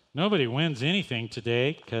 Nobody wins anything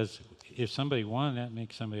today, because if somebody won, that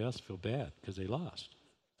makes somebody else feel bad because they lost.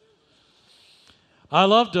 I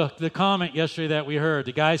loved the comment yesterday that we heard.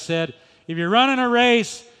 The guy said, if you're running a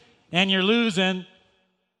race and you're losing,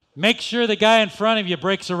 make sure the guy in front of you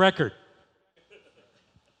breaks a record.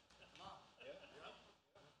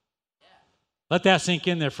 Let that sink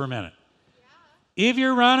in there for a minute. If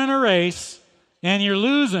you're running a race and you're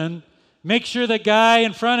losing, make sure the guy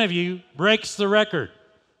in front of you breaks the record.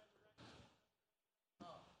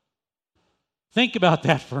 Think about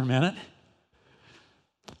that for a minute.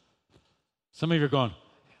 Some of you are going,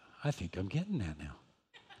 I think I'm getting that now.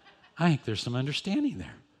 I think there's some understanding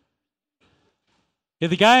there. If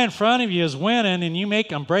the guy in front of you is winning and you make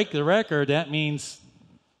them break the record, that means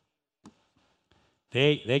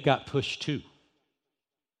they got pushed too.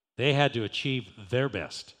 They had to achieve their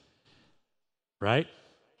best. Right?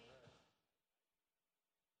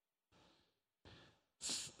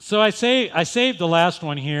 So I saved the last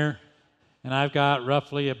one here, and I've got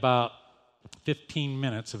roughly about 15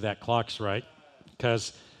 minutes if that clock's right,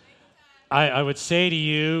 because I would say to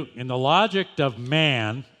you, in the logic of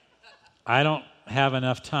man, I don't have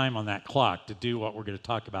enough time on that clock to do what we're going to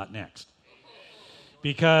talk about next.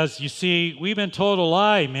 Because, you see, we've been told a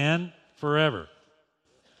lie, men, forever.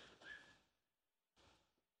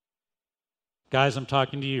 Guys, I'm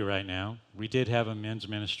talking to you right now. We did have a men's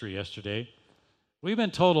ministry yesterday. We've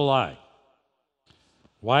been told a lie.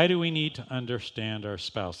 Why do we need to understand our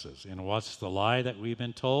spouses? And what's the lie that we've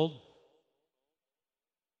been told?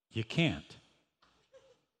 You can't.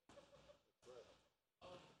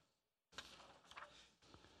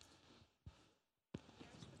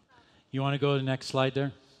 You want to go to the next slide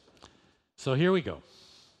there? So here we go.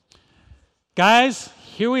 Guys,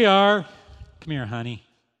 here we are. Come here, honey.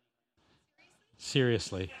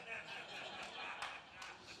 Seriously.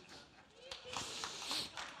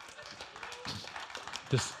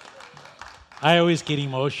 I always get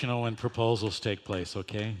emotional when proposals take place,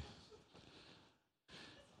 okay?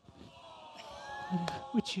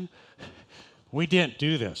 We didn't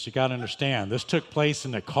do this. You got to understand. This took place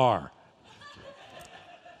in the car.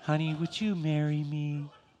 Honey, would you marry me?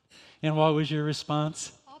 And what was your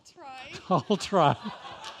response? I'll try. I'll try.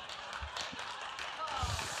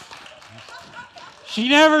 She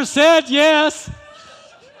never said yes.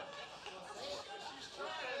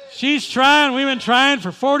 She's trying. We've been trying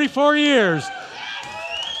for 44 years.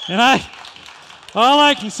 And all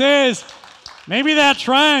I can say is, maybe that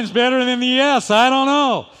trying's better than the yes. I don't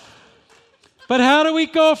know. But how do we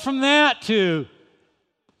go from that to,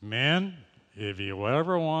 men, if you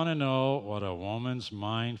ever want to know what a woman's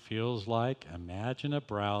mind feels like, imagine a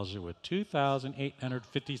browser with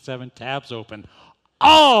 2,857 tabs open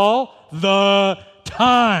all the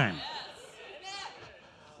time.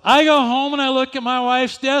 I go home and I look at my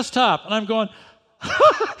wife's desktop and I'm going,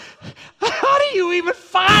 how do you even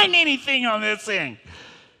find anything on this thing?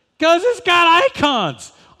 Because it's got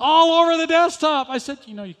icons all over the desktop. I said,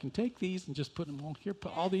 you can take these and just put them all here.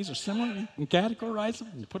 All these are similar. You can categorize them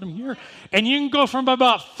and put them here. And you can go from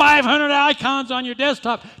about 500 icons on your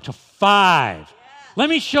desktop to 5. Let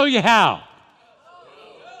me show you how.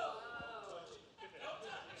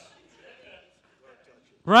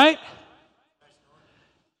 Right?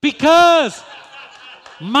 Because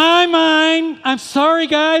my mind, I'm sorry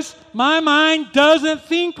guys, my mind doesn't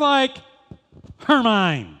think like her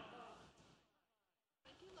mind.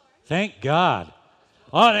 Thank God.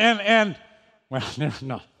 Oh, and well,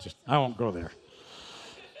 no, I won't go there.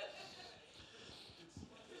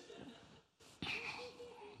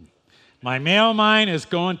 My male mind is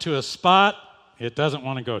going to a spot it doesn't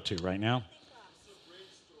want to go to right now.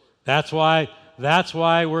 That's why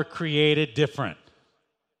we're created different.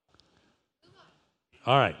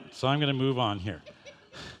 All right, so I'm going to move on here.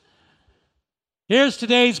 Here's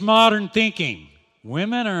today's modern thinking.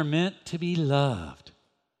 Women are meant to be loved,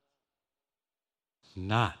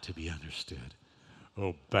 not to be understood.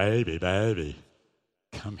 Oh, baby.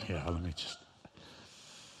 Come here, let me just...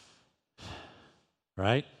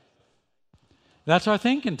 Right? That's our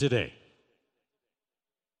thinking today.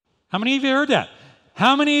 How many of you heard that?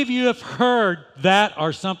 How many of you have heard that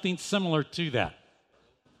or something similar to that?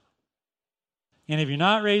 And if you're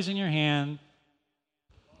not raising your hand,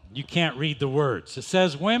 you can't read the words. It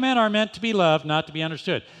says women are meant to be loved, not to be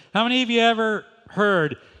understood. How many of you ever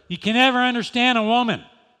heard you can never understand a woman?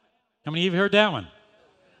 How many of you heard that one?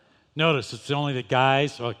 Notice it's only the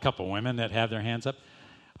guys, or a couple women that have their hands up.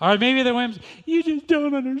 Or maybe the women, you just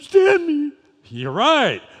don't understand me. You're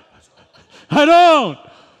right. I don't.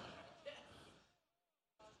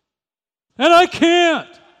 And I can't.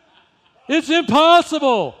 It's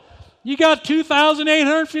impossible. You got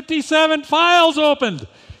 2,857 files opened,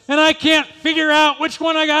 and I can't figure out which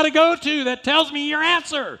one I got to go to that tells me your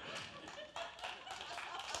answer.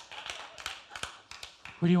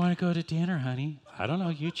 Where do you want to go to dinner, honey? I don't know.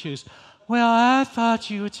 You choose. Well, I thought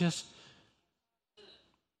you would just...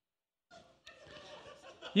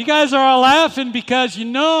 You guys are all laughing because you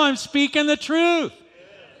know I'm speaking the truth.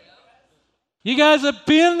 You guys have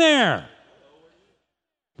been there.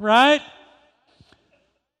 Right?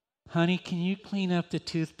 Honey, can you clean up the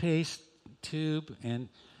toothpaste tube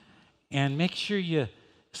and make sure you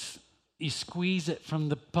squeeze it from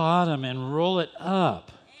the bottom and roll it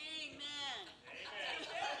up?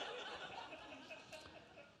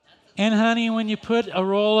 And honey, when you put a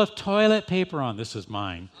roll of toilet paper on, this is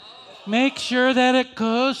mine, make sure that it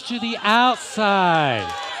goes to the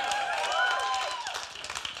outside.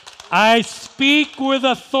 I speak with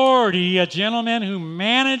authority. A gentleman who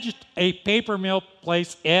managed a paper mill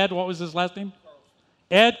place, Ed, what was his last name?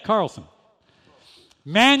 Ed Carlson.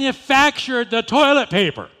 Manufactured the toilet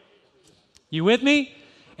paper. You with me?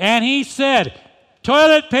 And he said,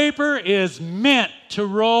 toilet paper is meant to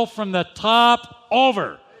roll from the top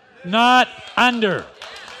over, not under.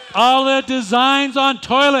 All the designs on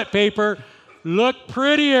toilet paper look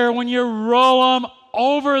prettier when you roll them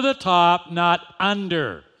over the top, not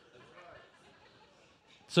under.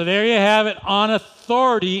 So there you have it, on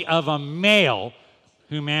authority of a male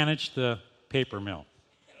who managed the paper mill.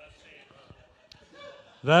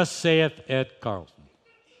 Thus saith Ed Carlson.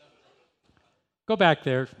 Go back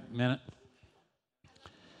there a minute.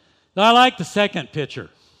 Now, I like the second picture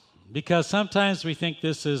because sometimes we think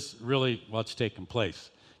this is really what's taking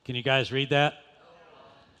place. Can you guys read that?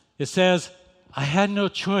 It says, I had no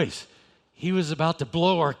choice. He was about to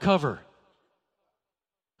blow our cover.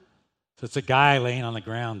 So it's a guy laying on the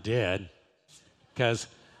ground dead because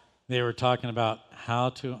they were talking about how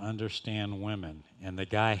to understand women, and the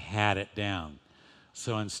guy had it down.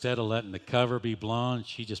 So instead of letting the cover be blown,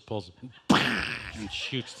 she just pulls it and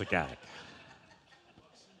shoots the guy.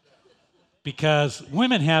 Because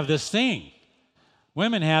women have this thing.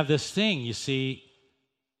 Women have this thing, you see,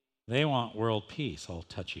 they want world peace, all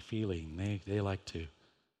touchy-feely, and they like to.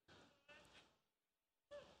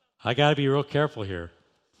 I got to be real careful here.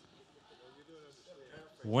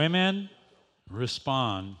 Women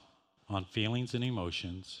respond on feelings and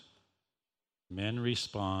emotions. Men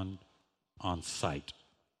respond on sight.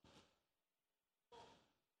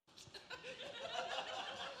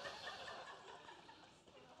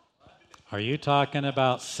 Are you talking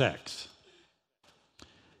about sex?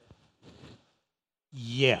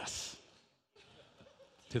 Yes.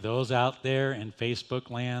 To those out there in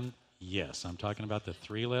Facebook land, yes. I'm talking about the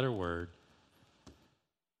three-letter word.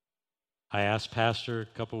 I asked Pastor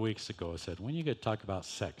a couple weeks ago, I said, when are you going to talk about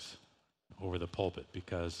sex over the pulpit?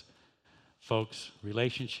 Because, folks,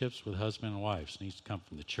 relationships with husband and wives needs to come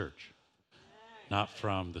from the church, not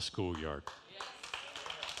from the schoolyard.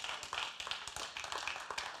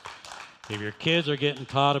 If your kids are getting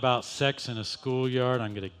taught about sex in a schoolyard,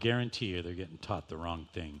 I'm going to guarantee you they're getting taught the wrong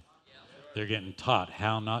thing. They're getting taught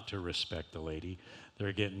how not to respect the lady.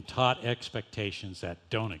 They're getting taught expectations that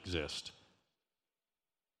don't exist.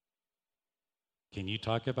 Can you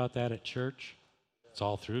talk about that at church? It's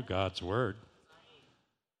all through God's Word.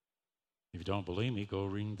 If you don't believe me, go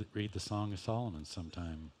read the Song of Solomon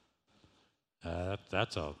sometime.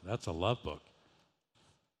 That's a love book.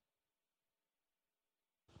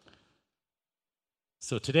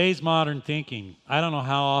 So today's modern thinking, I don't know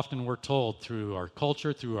how often we're told through our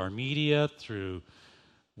culture, through our media, through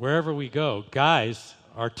wherever we go, guys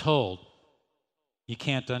are told, you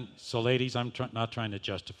can't done. So ladies, I'm not trying to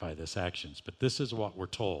justify this actions, but this is what we're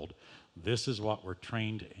told. This is what we're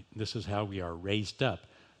trained, this is how we are raised up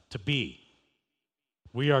to be.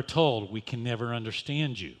 We are told we can never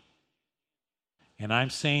understand you. And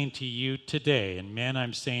I'm saying to you today, and men,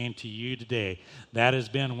 I'm saying to you today, that has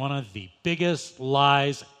been one of the biggest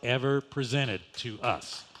lies ever presented to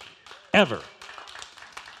us. Ever.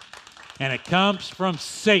 And it comes from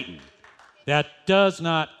Satan. That does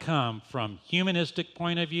not come from humanistic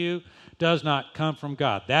point of view, does not come from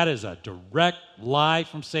God. That is a direct lie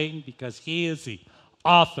from Satan because he is the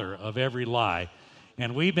author of every lie.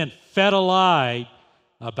 And we've been fed a lie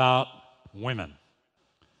about women.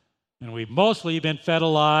 And we've mostly been fed a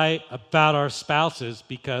lie about our spouses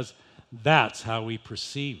because that's how we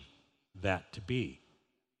perceive that to be.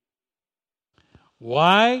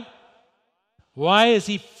 Why? Why has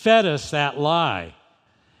he fed us that lie?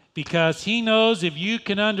 because he knows if you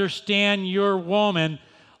can understand your woman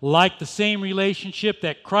like the same relationship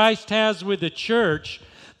that Christ has with the church,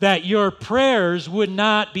 that your prayers would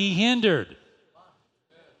not be hindered.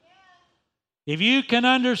 If you can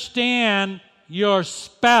understand your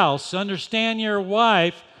spouse, understand your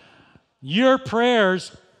wife, your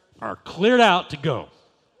prayers are cleared out to go.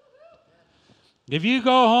 If you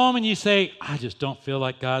go home and you say, I just don't feel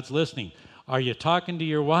like God's listening, are you talking to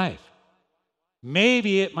your wife?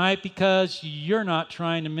 Maybe it might be because you're not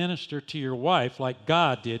trying to minister to your wife like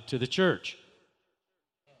God did to the church.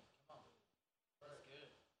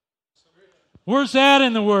 Where's that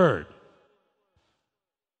in the Word?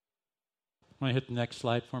 Want to hit the next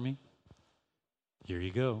slide for me? Here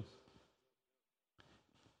you go.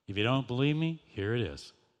 If you don't believe me, here it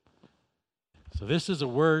is. So this is a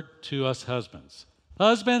word to us husbands.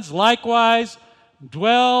 Husbands, likewise,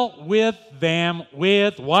 dwell with them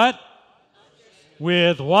with what?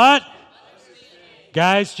 With what?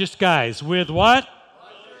 Guys, just guys. With what?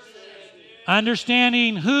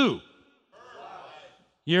 Understanding who?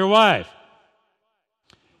 Your wife.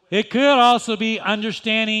 It could also be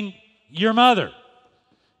understanding your mother.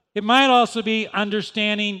 It might also be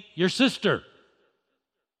understanding your sister.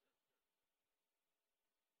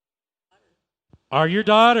 Or your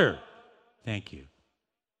daughter. Thank you.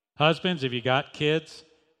 Husbands, if you got kids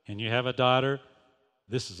and you have a daughter,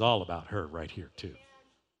 this is all about her right here too.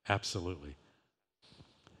 Absolutely.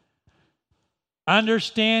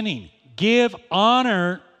 Understanding. Give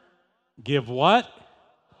honor. Give what?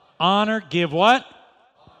 Honor. Give what?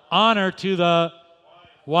 Honor to the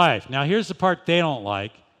wife. Now here's the part they don't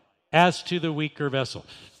like. As to the weaker vessel.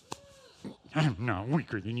 I'm not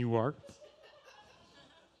weaker than you are.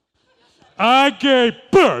 I gave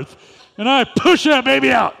birth and I push that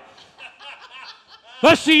baby out.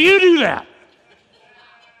 Let's see you do that.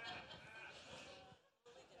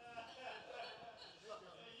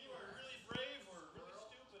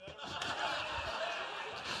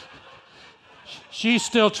 She's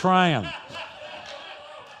still trying.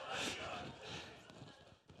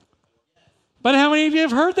 But how many of you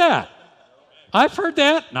have heard that? I've heard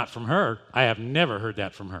that. Not from her. I have never heard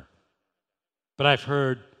that from her. But I've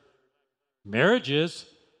heard marriages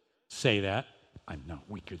say that. I'm not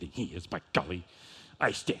weaker than he is. By golly,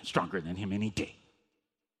 I stand stronger than him any day.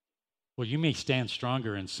 Well, you may stand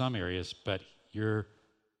stronger in some areas, but you're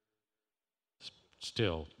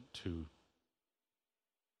still to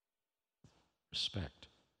respect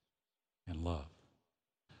and love.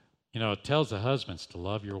 You know, it tells the husbands to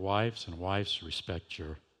love your wives and wives to respect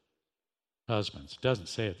your husbands. It doesn't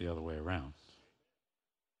say it the other way around.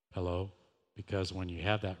 Hello? Because when you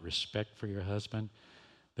have that respect for your husband,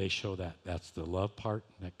 they show that. That's the love part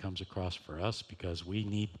that comes across for us because we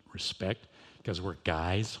need respect. Because we're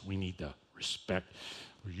guys, we need to respect.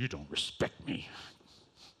 Well, you don't respect me.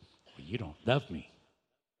 Well, you don't love me.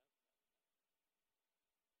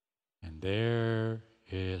 And there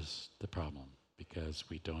is the problem because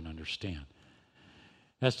we don't understand.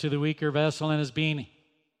 As to the weaker vessel and as being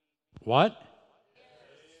what?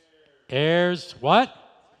 Heirs what?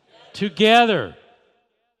 Together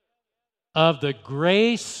of the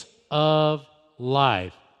grace of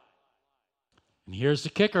life. And here's the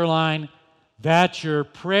kicker line, that your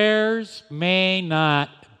prayers may not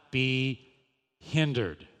be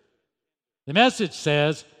hindered. The Message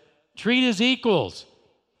says, treat as equals,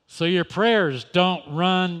 so your prayers don't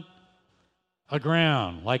run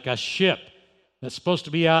aground like a ship that's supposed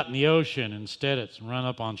to be out in the ocean. Instead, it's run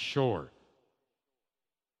up on shore.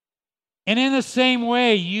 And in the same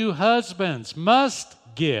way, you husbands must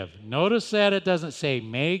give. Notice that it doesn't say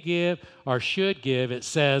may give or should give. It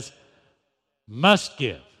says must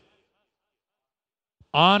give.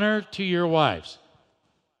 Honor to your wives.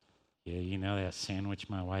 Yeah, you know that sandwich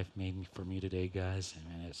my wife made for me today, guys?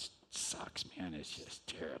 I mean, it sucks, man. It's just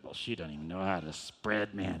terrible. She doesn't even know how to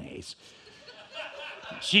spread mayonnaise.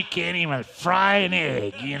 She can't even fry an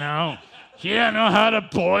egg, you know. She doesn't know how to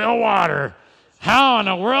boil water. How in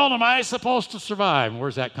the world am I supposed to survive? And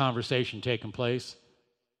where's that conversation taking place?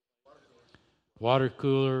 Water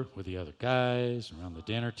cooler with the other guys, around the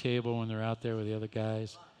dinner table when they're out there with the other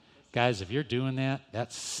guys. Guys, if you're doing that,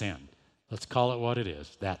 that's sin. Let's call it what it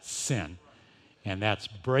is. That's sin. And that's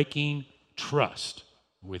breaking trust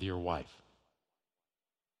with your wife.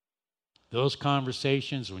 Those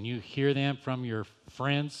conversations, when you hear them from your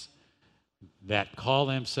friends that call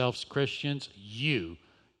themselves Christians, you,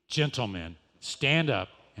 gentlemen, stand up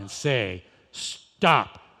and say,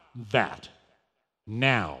 stop that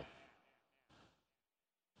now.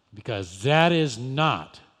 Because that is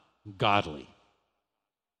not godly.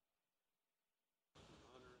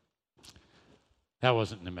 That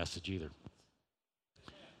wasn't in the message either.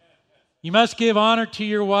 You must give honor to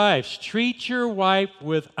your wives. Treat your wife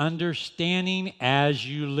with understanding as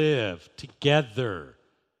you live together,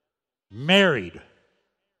 married.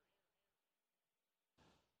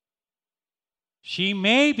 She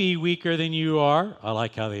may be weaker than you are. I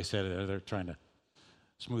like how they said it. They're trying to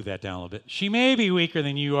smooth that down a little bit. She may be weaker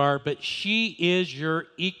than you are, but she is your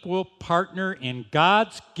equal partner in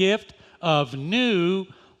God's gift of new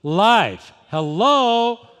life.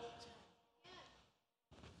 Hello?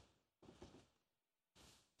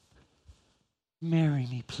 Marry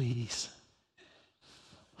me, please.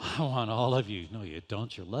 I want all of you. No, you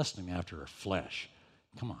don't. You're lusting after her flesh.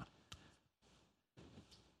 Come on.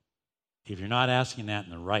 If you're not asking that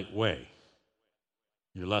in the right way,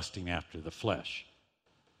 you're lusting after the flesh.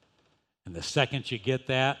 And the second you get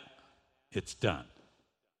that, it's done.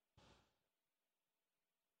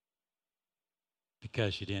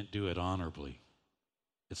 Because you didn't do it honorably.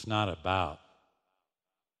 It's not about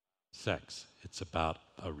sex. It's about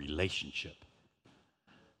a relationship.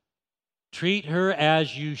 Treat her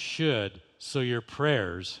as you should, so your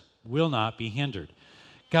prayers will not be hindered.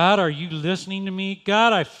 God, are you listening to me?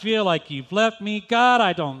 God, I feel like you've left me. God,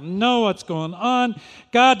 I don't know what's going on.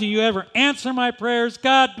 God, do you ever answer my prayers?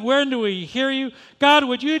 God, when do we hear you? God,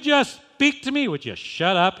 would you just speak to me? Would you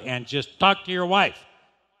shut up and just talk to your wife?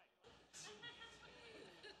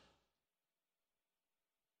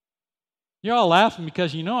 You're all laughing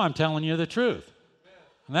because you know I'm telling you the truth.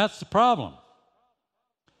 And that's the problem.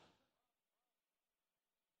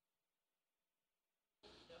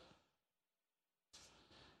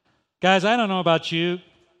 Guys, I don't know about you,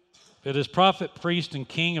 but as prophet, priest, and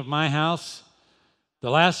king of my house, the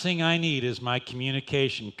last thing I need is my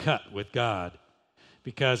communication cut with God.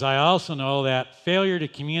 Because I also know that failure to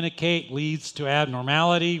communicate leads to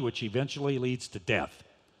abnormality, which eventually leads to death.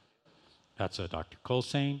 That's a Dr. Cole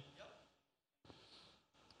saying.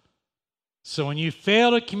 So when you fail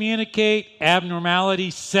to communicate, abnormality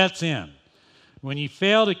sets in. When you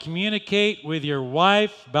fail to communicate with your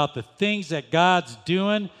wife about the things that God's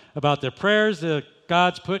doing, about the prayers that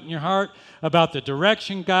God's put in your heart, about the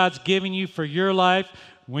direction God's giving you for your life,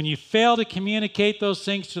 when you fail to communicate those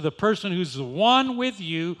things to the person who's the one with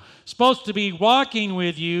you, supposed to be walking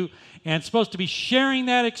with you, and supposed to be sharing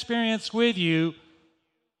that experience with you,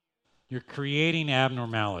 you're creating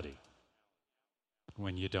abnormality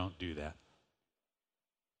when you don't do that.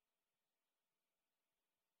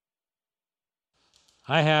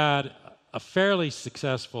 I had a fairly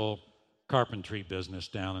successful carpentry business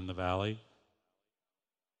down in the valley.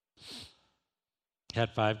 Had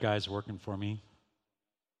 5 guys working for me.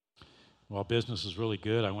 While business was really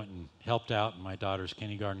good, I went and helped out in my daughter's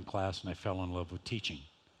kindergarten class, and I fell in love with teaching.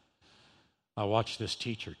 I watched this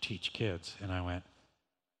teacher teach kids, and I went,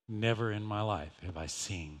 never in my life have I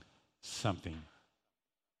seen something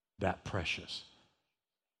that precious,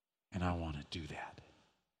 and I want to do that.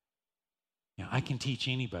 You know, I can teach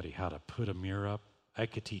anybody how to put a mirror up. I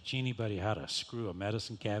could teach anybody how to screw a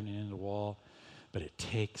medicine cabinet into the wall, but it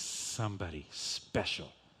takes somebody special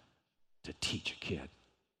to teach a kid.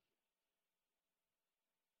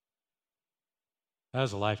 That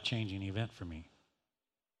was a life-changing event for me.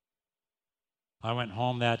 I went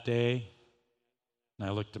home that day, and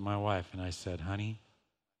I looked at my wife, and I said, honey,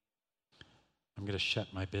 I'm going to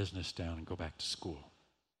shut my business down and go back to school.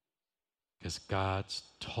 Because God's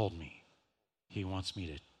told me He wants me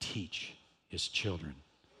to teach His children.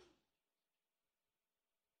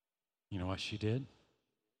 You know what she did?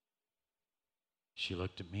 She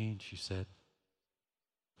looked at me and she said,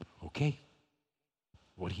 okay,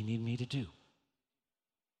 what do you need me to do?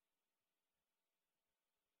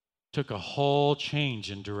 Took a whole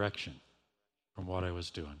change in direction from what I was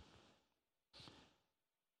doing.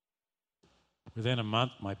 Within a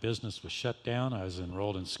month, my business was shut down. I was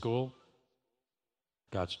enrolled in school.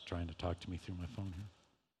 God's trying to talk to me through my phone here.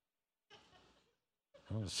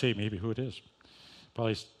 Well, let's see maybe who it is.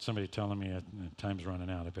 Probably somebody telling me time's running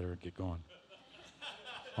out. I better get going.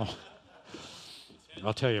 Oh,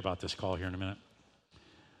 I'll tell you about this call here in a minute.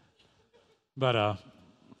 But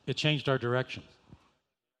it changed our direction.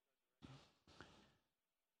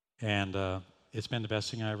 And it's been the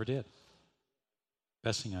best thing I ever did.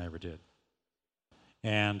 Best thing I ever did.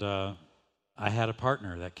 And I had a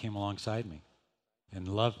partner that came alongside me and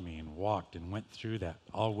loved me and walked and went through that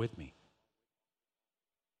all with me.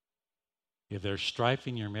 If there's strife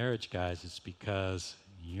in your marriage, guys, it's because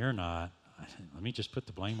you're not. Let me just put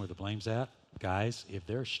the blame where the blame's at. Guys, if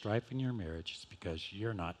there's strife in your marriage, it's because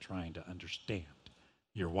you're not trying to understand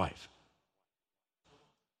your wife.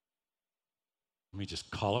 Let me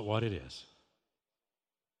just call it what it is.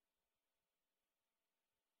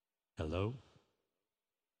 Hello?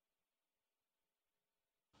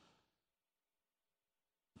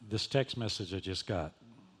 This text message I just got.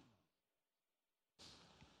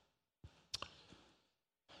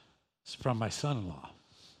 It's from my son-in-law.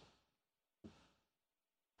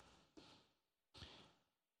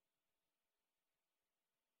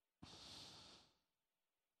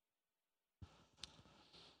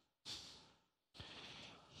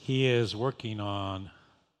 He is working on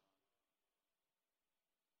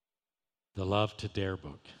the Love to Dare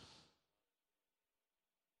book.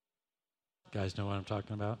 You guys know what I'm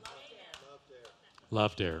talking about?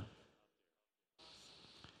 Love Dare. Have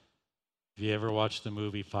you ever watched the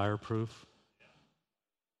movie Fireproof?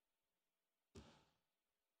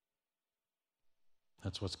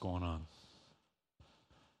 That's what's going on.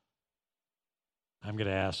 I'm going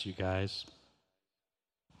to ask you guys,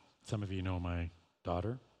 some of you know my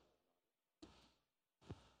daughter.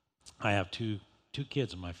 I have two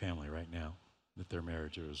kids in my family right now that their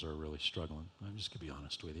marriages are really struggling. I'm just going to be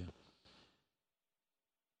honest with you.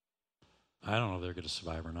 I don't know if they're going to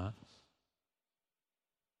survive or not.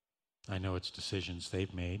 I know it's decisions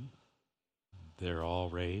they've made. They're all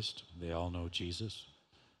raised. They all know Jesus.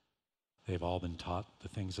 They've all been taught the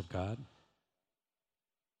things of God.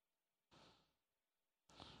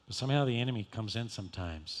 But somehow the enemy comes in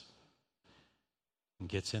sometimes and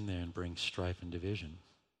gets in there and brings strife and division.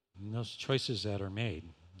 And those choices that are made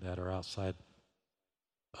that are outside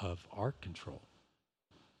of our control.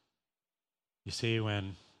 You see,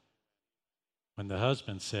 when the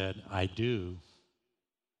husband said, "I do,"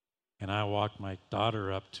 and I walked my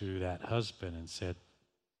daughter up to that husband and said,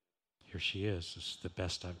 "Here she is. This is the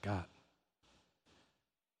best I've got.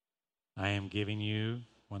 I am giving you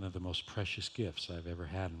one of the most precious gifts I've ever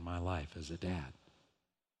had in my life as a dad.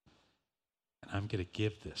 And I'm going to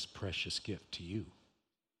give this precious gift to you.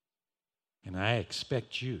 And I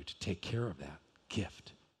expect you to take care of that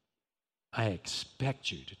gift. I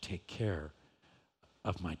expect you to take care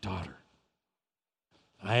of my daughter.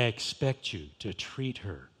 I expect you to treat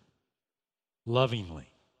her lovingly.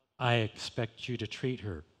 I expect you to treat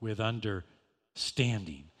her with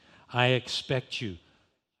understanding. I expect you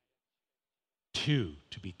two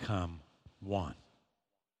to become one.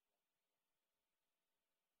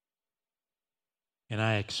 And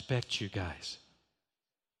I expect you guys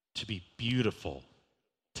to be beautiful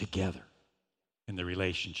together in the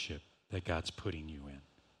relationship that God's putting you in."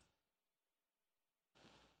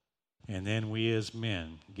 And then we as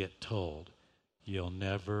men get told, "You'll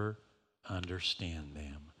never understand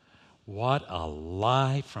them." What a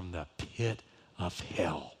lie from the pit of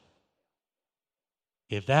hell.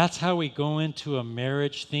 If that's how we go into a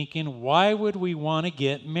marriage thinking, why would we want to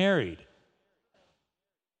get married?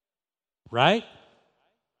 Right?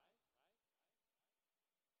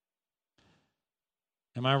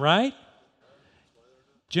 Am I right?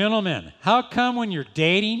 Gentlemen, how come when you're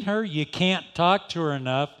dating her, you can't talk to her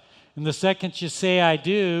enough, and the second you say "I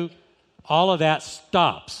do," all of that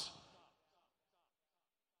stops?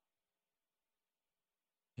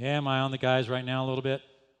 Yeah, am I on the guys right now a little bit?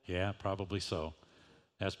 Yeah, probably so.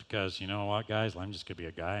 That's because, you know what, guys, I'm just going to be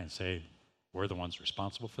a guy and say we're the ones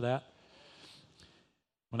responsible for that.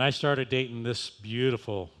 When I started dating this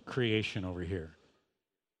beautiful creation over here,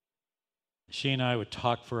 she and I would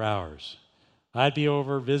talk for hours. I'd be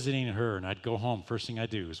over visiting her, and I'd go home. First thing I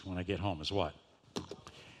do is when I get home is what?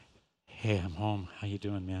 "Hey, I'm home. How you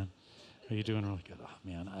doing, man? Are you doing really good?" "Oh,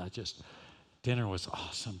 man, dinner was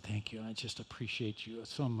awesome. Thank you. I just appreciate you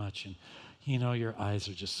so much. And, you know, your eyes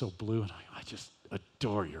are just so blue, and I just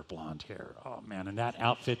adore your blonde hair. Oh, man, and that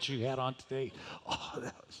outfit you had on today,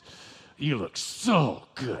 you look so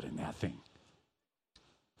good in that thing."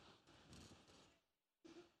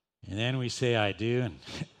 And then we say "I do," and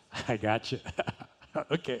 "I got you."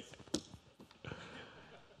 Okay.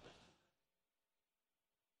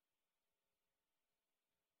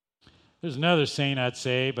 There's another saying I'd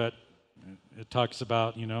say, but it talks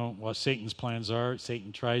about, what Satan's plans are.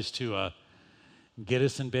 Satan tries to get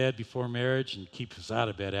us in bed before marriage and keep us out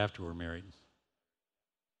of bed after we're married.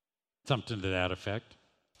 Something to that effect.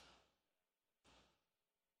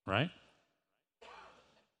 Right?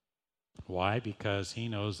 Why? Because he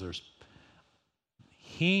knows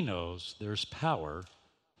there's power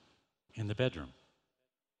in the bedroom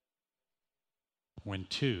when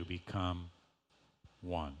two become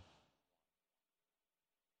one.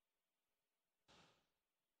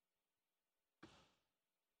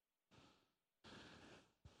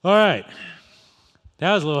 All right.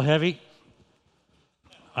 That was a little heavy.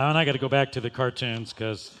 And I got to go back to the cartoons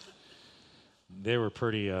because they were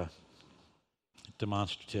pretty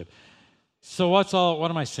demonstrative. So what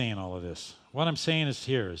am I saying all of this? what I'm saying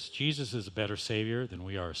is Jesus is a better Savior than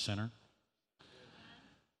we are a sinner.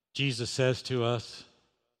 Jesus says to us,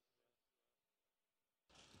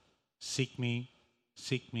 seek me,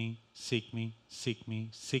 seek me, seek me, seek me,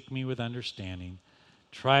 seek me with understanding.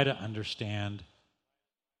 Try to understand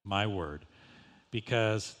my word,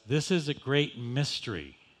 because this is a great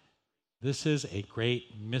mystery. This is a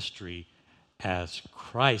great mystery as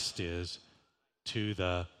Christ is to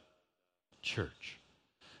the church.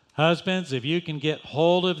 Husbands, if you can get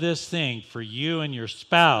hold of this thing for you and your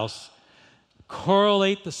spouse,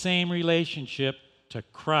 correlate the same relationship to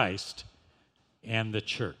Christ and the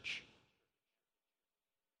church.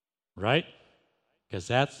 Right? Because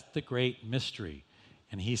that's the great mystery.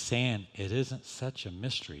 And he's saying it isn't such a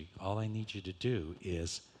mystery. All I need you to do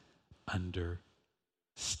is understand.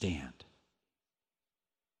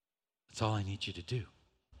 That's all I need you to do.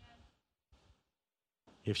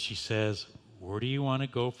 If she says, where do you want to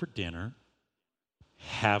go for dinner?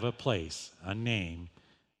 Have a place, a name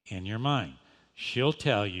in your mind. She'll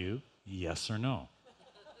tell you yes or no.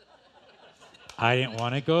 I didn't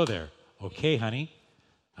want to go there. Okay, honey.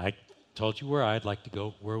 I told you where I'd like to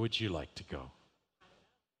go. Where would you like to go?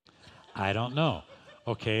 I don't know.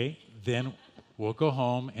 Okay, then we'll go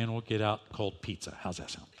home and we'll get out cold pizza. How's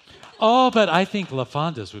that sound? Oh, but I think La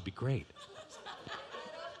Fonda's would be great.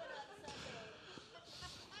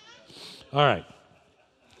 All right.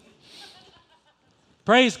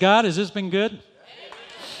 Praise God. Has this been good?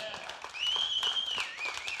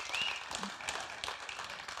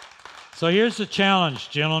 So here's the challenge,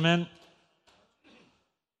 gentlemen.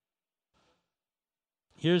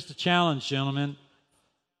 Here's the challenge, gentlemen.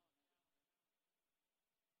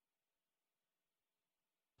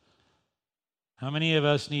 How many of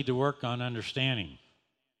us need to work on understanding?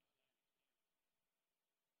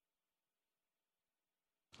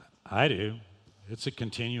 I do. It's a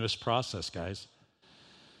continuous process, guys.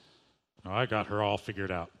 Oh, I got her all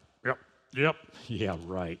figured out. Yep. Yeah,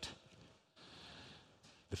 right.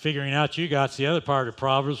 The figuring out you got's the other part of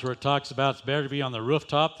Proverbs where it talks about it's better to be on the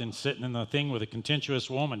rooftop than sitting in the thing with a contentious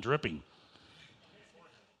woman dripping.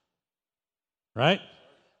 Right?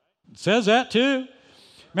 It says that too.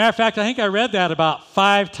 Matter of fact, I think I read that about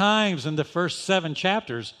 5 times in the first 7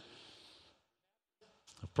 chapters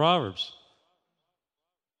of Proverbs.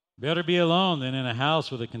 Better be alone than in a house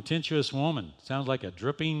with a contentious woman. Sounds like a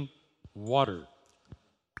dripping water.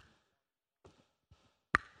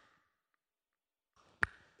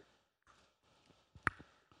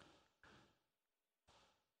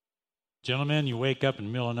 Gentlemen, you wake up in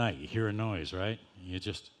the middle of the night, you hear a noise, right? You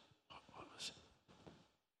just, what was it?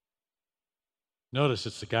 Notice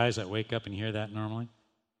it's the guys that wake up and hear that normally.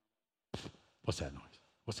 What's that noise?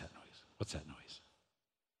 What's that noise? What's that noise?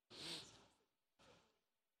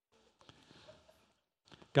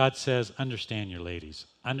 God says, understand your ladies.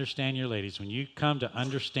 Understand your ladies. When you come to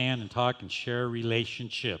understand and talk and share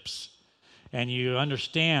relationships, and you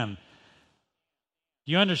understand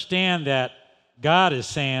that God is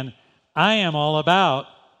saying, I am all about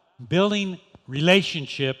building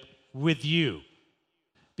relationship with you,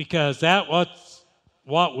 because that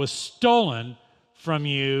what was stolen from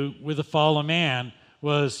you with the fall of man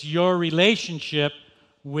was your relationship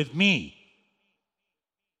with me.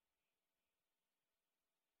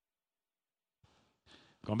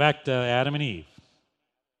 Going back to Adam and Eve.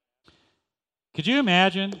 Could you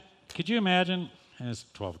imagine, and it's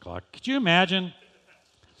 12 o'clock, could you imagine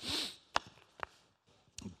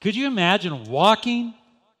walking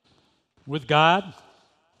with God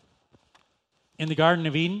in the Garden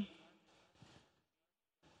of Eden?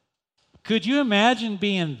 Could you imagine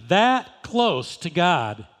being that close to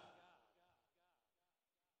God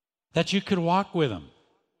that you could walk with Him?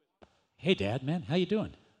 Hey, Dad, man, how you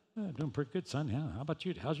doing? I'm doing pretty good, son. Yeah, how about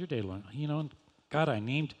you? How's your day going? You know, God, I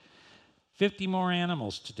named 50 more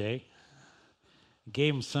animals today.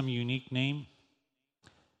 Gave them some unique name.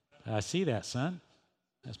 I see that, son.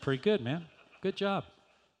 That's pretty good, man. Good job.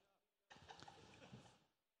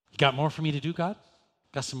 You got more for me to do, God?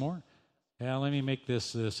 Got some more? Yeah, let me make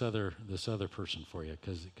this other person for you,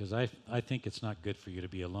 because I think it's not good for you to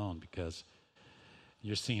be alone, because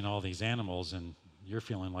you're seeing all these animals and you're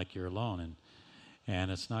feeling like you're alone,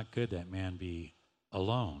 and it's not good that man be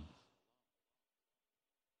alone.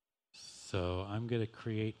 So I'm going to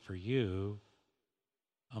create for you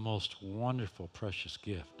a most wonderful, precious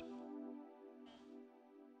gift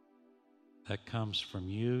that comes from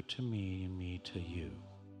you to me and me to you.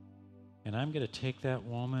 And I'm going to take that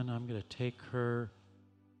woman, I'm going to take her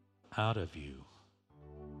out of you.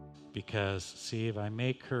 Because, see, if I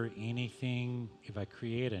make her anything, if I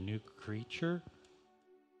create a new creature,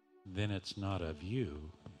 then it's not of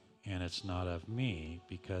you, and it's not of me,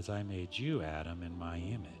 because I made you, Adam, in my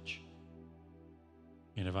image.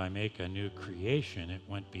 And if I make a new creation, it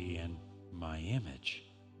won't be in my image.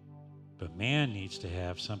 But man needs to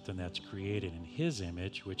have something that's created in his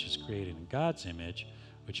image, which is created in God's image,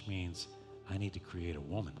 which means I need to create a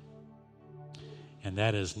woman. And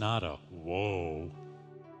that is not a whoa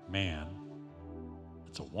man,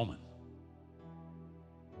 it's a woman.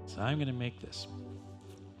 So I'm going to make this.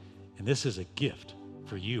 And this is a gift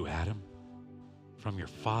for you, Adam, from your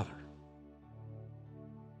father.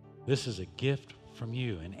 This is a gift from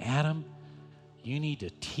you. And Adam, you need to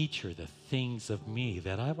teach her the things of me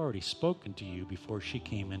that I've already spoken to you before she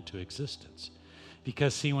came into existence.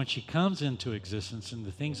 Because, see, when she comes into existence and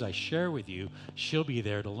the things I share with you, she'll be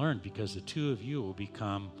there to learn, because the two of you will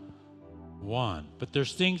become one. But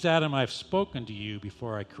there's things, Adam, I've spoken to you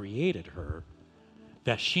before I created her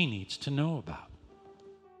that she needs to know about.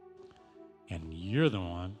 And you're the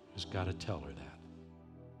one who's got to tell her that.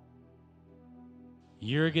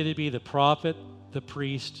 You're going to be the prophet, the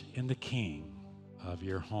priest, and the king of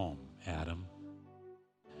your home, Adam.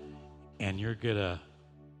 And you're going to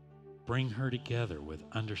bring her together with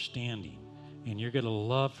understanding. And you're going to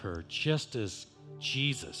love her just as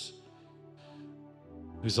Jesus,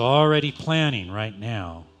 who's already planning right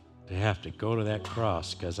now to have to go to that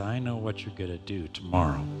cross, because I know what you're going to do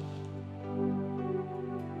tomorrow.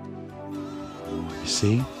 You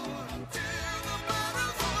see?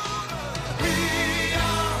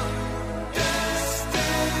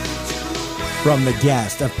 From the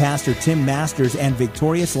guest of Pastor Tim Masters and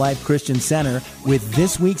Victorious Life Christian Center with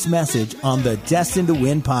this week's message on the Destined to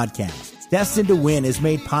Win podcast. Destined to Win is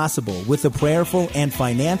made possible with the prayerful and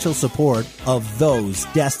financial support of those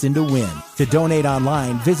destined to win. To donate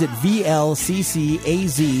online, visit vlccaz.org.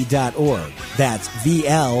 That's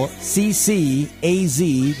vlccaz.org.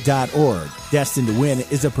 Destined to Win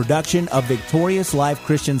is a production of Victorious Life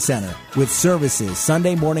Christian Center with services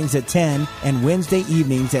Sunday mornings at 10 and Wednesday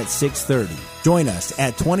evenings at 6:30. Join us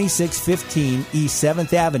at 2615 East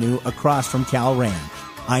 7th Avenue across from Cal Ranch.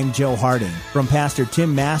 I'm Joe Harding from Pastor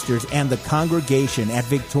Tim Masters and the congregation at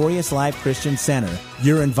Victorious Life Christian Center.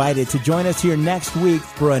 You're invited to join us here next week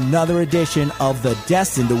for another edition of the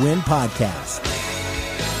Destined to Win podcast.